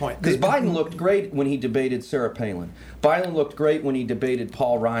 Here's the point. Because Biden looked great when he debated Sarah Palin. Biden looked great when he debated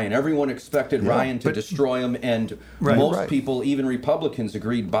Paul Ryan. Everyone expected Ryan to destroy him, and most people, even Republicans,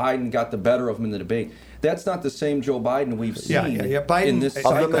 agreed Biden got the better of him in the debate. That's not the same Joe Biden we've seen Biden, in this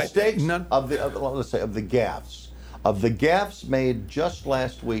cycle. Of the mistakes, of the gaffes made just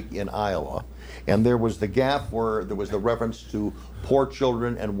last week in Iowa, and there was the gaffe where there was the reference to poor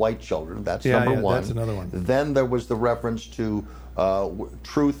children and white children. That's number one. That's another one. Then there was the reference to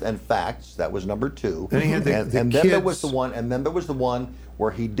truth and facts. That was number two. Then he had then there was the one. And then there was the one where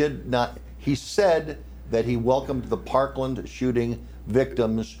he did not. He said that he welcomed the Parkland shooting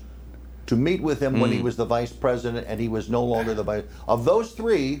victims to meet with him when he was the vice president, and he was no longer the vice. Of those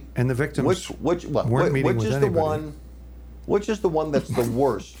three, and the victims, which is the one? Which is the one that's the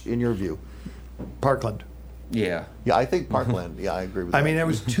worst in your view? Parkland. Yeah. Yeah, I think Parkland. Yeah, I agree with that. I mean, it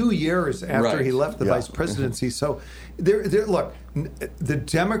was 2 years after he left the vice presidency. So, look,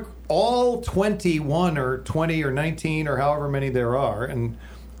 all 21 or 20 or 19 or however many there are, and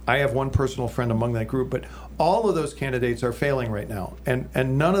I have one personal friend among that group, but all of those candidates are failing right now, and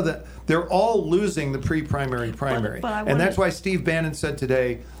none of they're all losing the primary. And that's why Steve Bannon said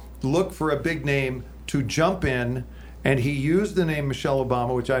today, look for a big name to jump in. And he used the name Michelle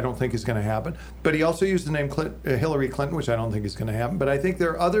Obama, which I don't think is going to happen. But he also used the name Hillary Clinton, which I don't think is going to happen. But I think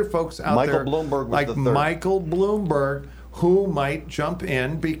there are other folks out there, like Michael Bloomberg, who might jump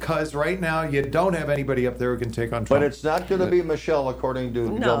in, because right now you don't have anybody up there who can take on Trump. But it's not going to be Michelle, according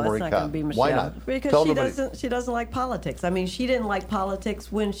to Del Marie it's not going to be Michelle. Why not? Because she doesn't like politics. I mean, she didn't like politics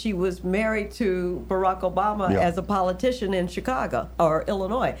when she was married to Barack Obama as a politician in Chicago or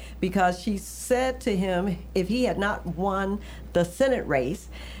Illinois, because she said to him, if he had not won the Senate race,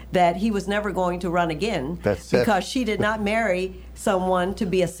 that he was never going to run again, because she did not marry someone to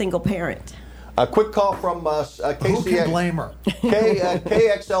be a single parent. A quick call from KCX. Who can blame her?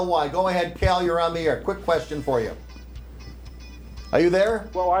 KXLY. Go ahead, Cal. You're on the air. Quick question for you. Are you there?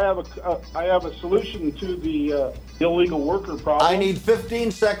 Well, I have a solution to the illegal worker problem. I need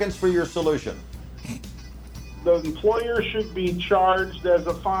 15 seconds for your solution. The employer should be charged as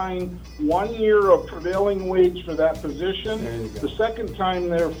a fine 1 year of prevailing wage for that position. The second time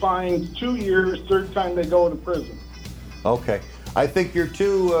they're fined 2 years. Third time they go to prison. Okay. I think you're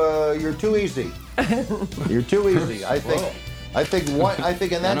too easy. You're too easy. I think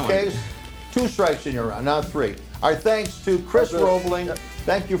in that case, 2 strikes in your round, not 3. Our thanks to Chris Roebling.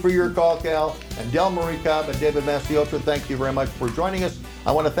 Thank you for your call, Cal, and Del Marie Cobb and David Masiotra. Thank you very much for joining us.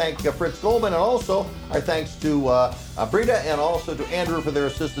 I want to thank Fritz Goldman, and also our thanks to Brita and also to Andrew for their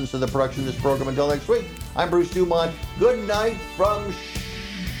assistance in the production of this program. Until next week, I'm Bruce Dumont. Good night from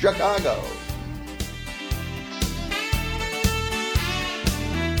Chicago.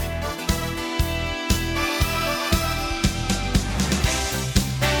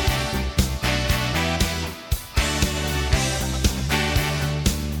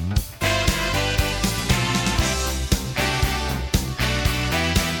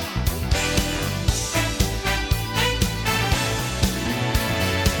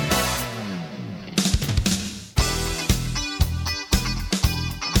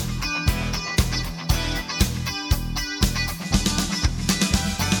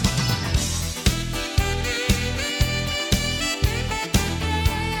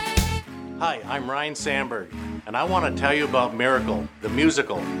 Hi, I'm Ryan Sandberg, and I want to tell you about Miracle, the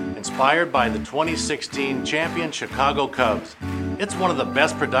musical, inspired by the 2016 champion Chicago Cubs. It's one of the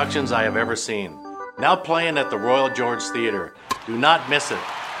best productions I have ever seen. Now playing at the Royal George Theater. Do not miss it.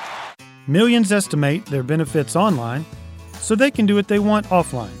 Millions estimate their benefits online so they can do what they want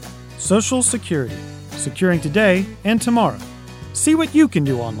offline. Social Security, securing today and tomorrow. See what you can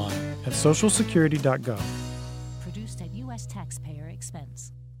do online at socialsecurity.gov. Produced at U.S. taxpayer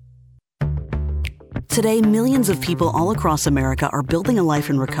expense. Today, millions of people all across America are building a life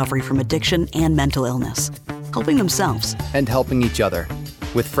in recovery from addiction and mental illness, helping themselves and helping each other.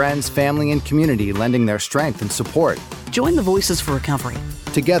 With friends, family, and community lending their strength and support. Join the Voices for Recovery.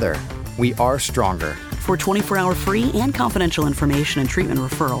 Together, we are stronger. For 24-hour free and confidential information and treatment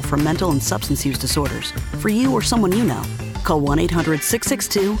referral for mental and substance use disorders, for you or someone you know, call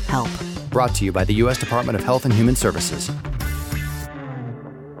 1-800-662-HELP. Brought to you by the U.S. Department of Health and Human Services.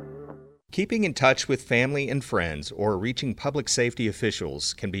 Keeping in touch with family and friends or reaching public safety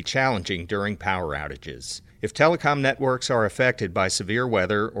officials can be challenging during power outages. If telecom networks are affected by severe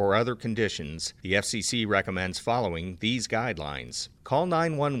weather or other conditions, the FCC recommends following these guidelines. Call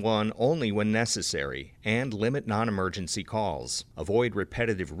 911 only when necessary and limit non-emergency calls. Avoid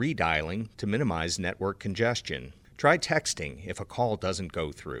repetitive redialing to minimize network congestion. Try texting if a call doesn't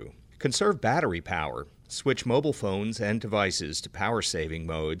go through. Conserve battery power. Switch mobile phones and devices to power-saving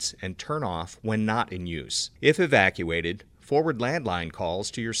modes and turn off when not in use. If evacuated, forward landline calls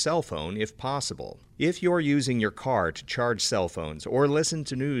to your cell phone if possible. If you're using your car to charge cell phones or listen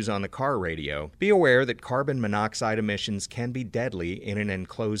to news on the car radio, be aware that carbon monoxide emissions can be deadly in an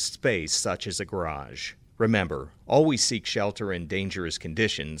enclosed space such as a garage. Remember, always seek shelter in dangerous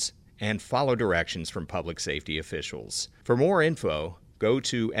conditions and follow directions from public safety officials. For more info, go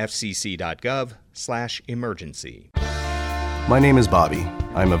to fcc.gov/emergency. My name is Bobby.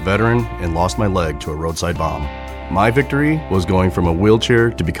 I'm a veteran and lost my leg to a roadside bomb. My victory was going from a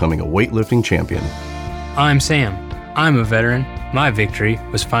wheelchair to becoming a weightlifting champion. I'm Sam. I'm a veteran. My victory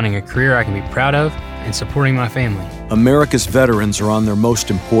was finding a career I can be proud of and supporting my family. America's veterans are on their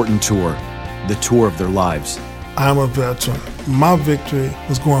most important tour, the tour of their lives. I'm a veteran. My victory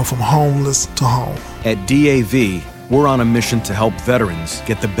was going from homeless to home. At DAV, we're on a mission to help veterans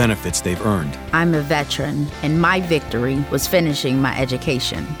get the benefits they've earned. I'm a veteran, and my victory was finishing my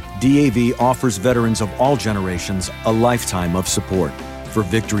education. DAV offers veterans of all generations a lifetime of support for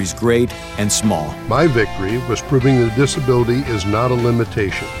victories great and small. My victory was proving that disability is not a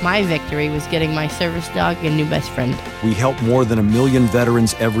limitation. My victory was getting my service dog a new best friend. We help more than 1 million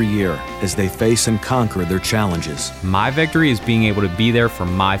veterans every year as they face and conquer their challenges. My victory is being able to be there for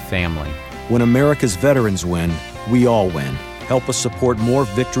my family. When America's veterans win, we all win. Help us support more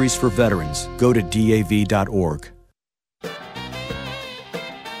victories for veterans. Go to DAV.org.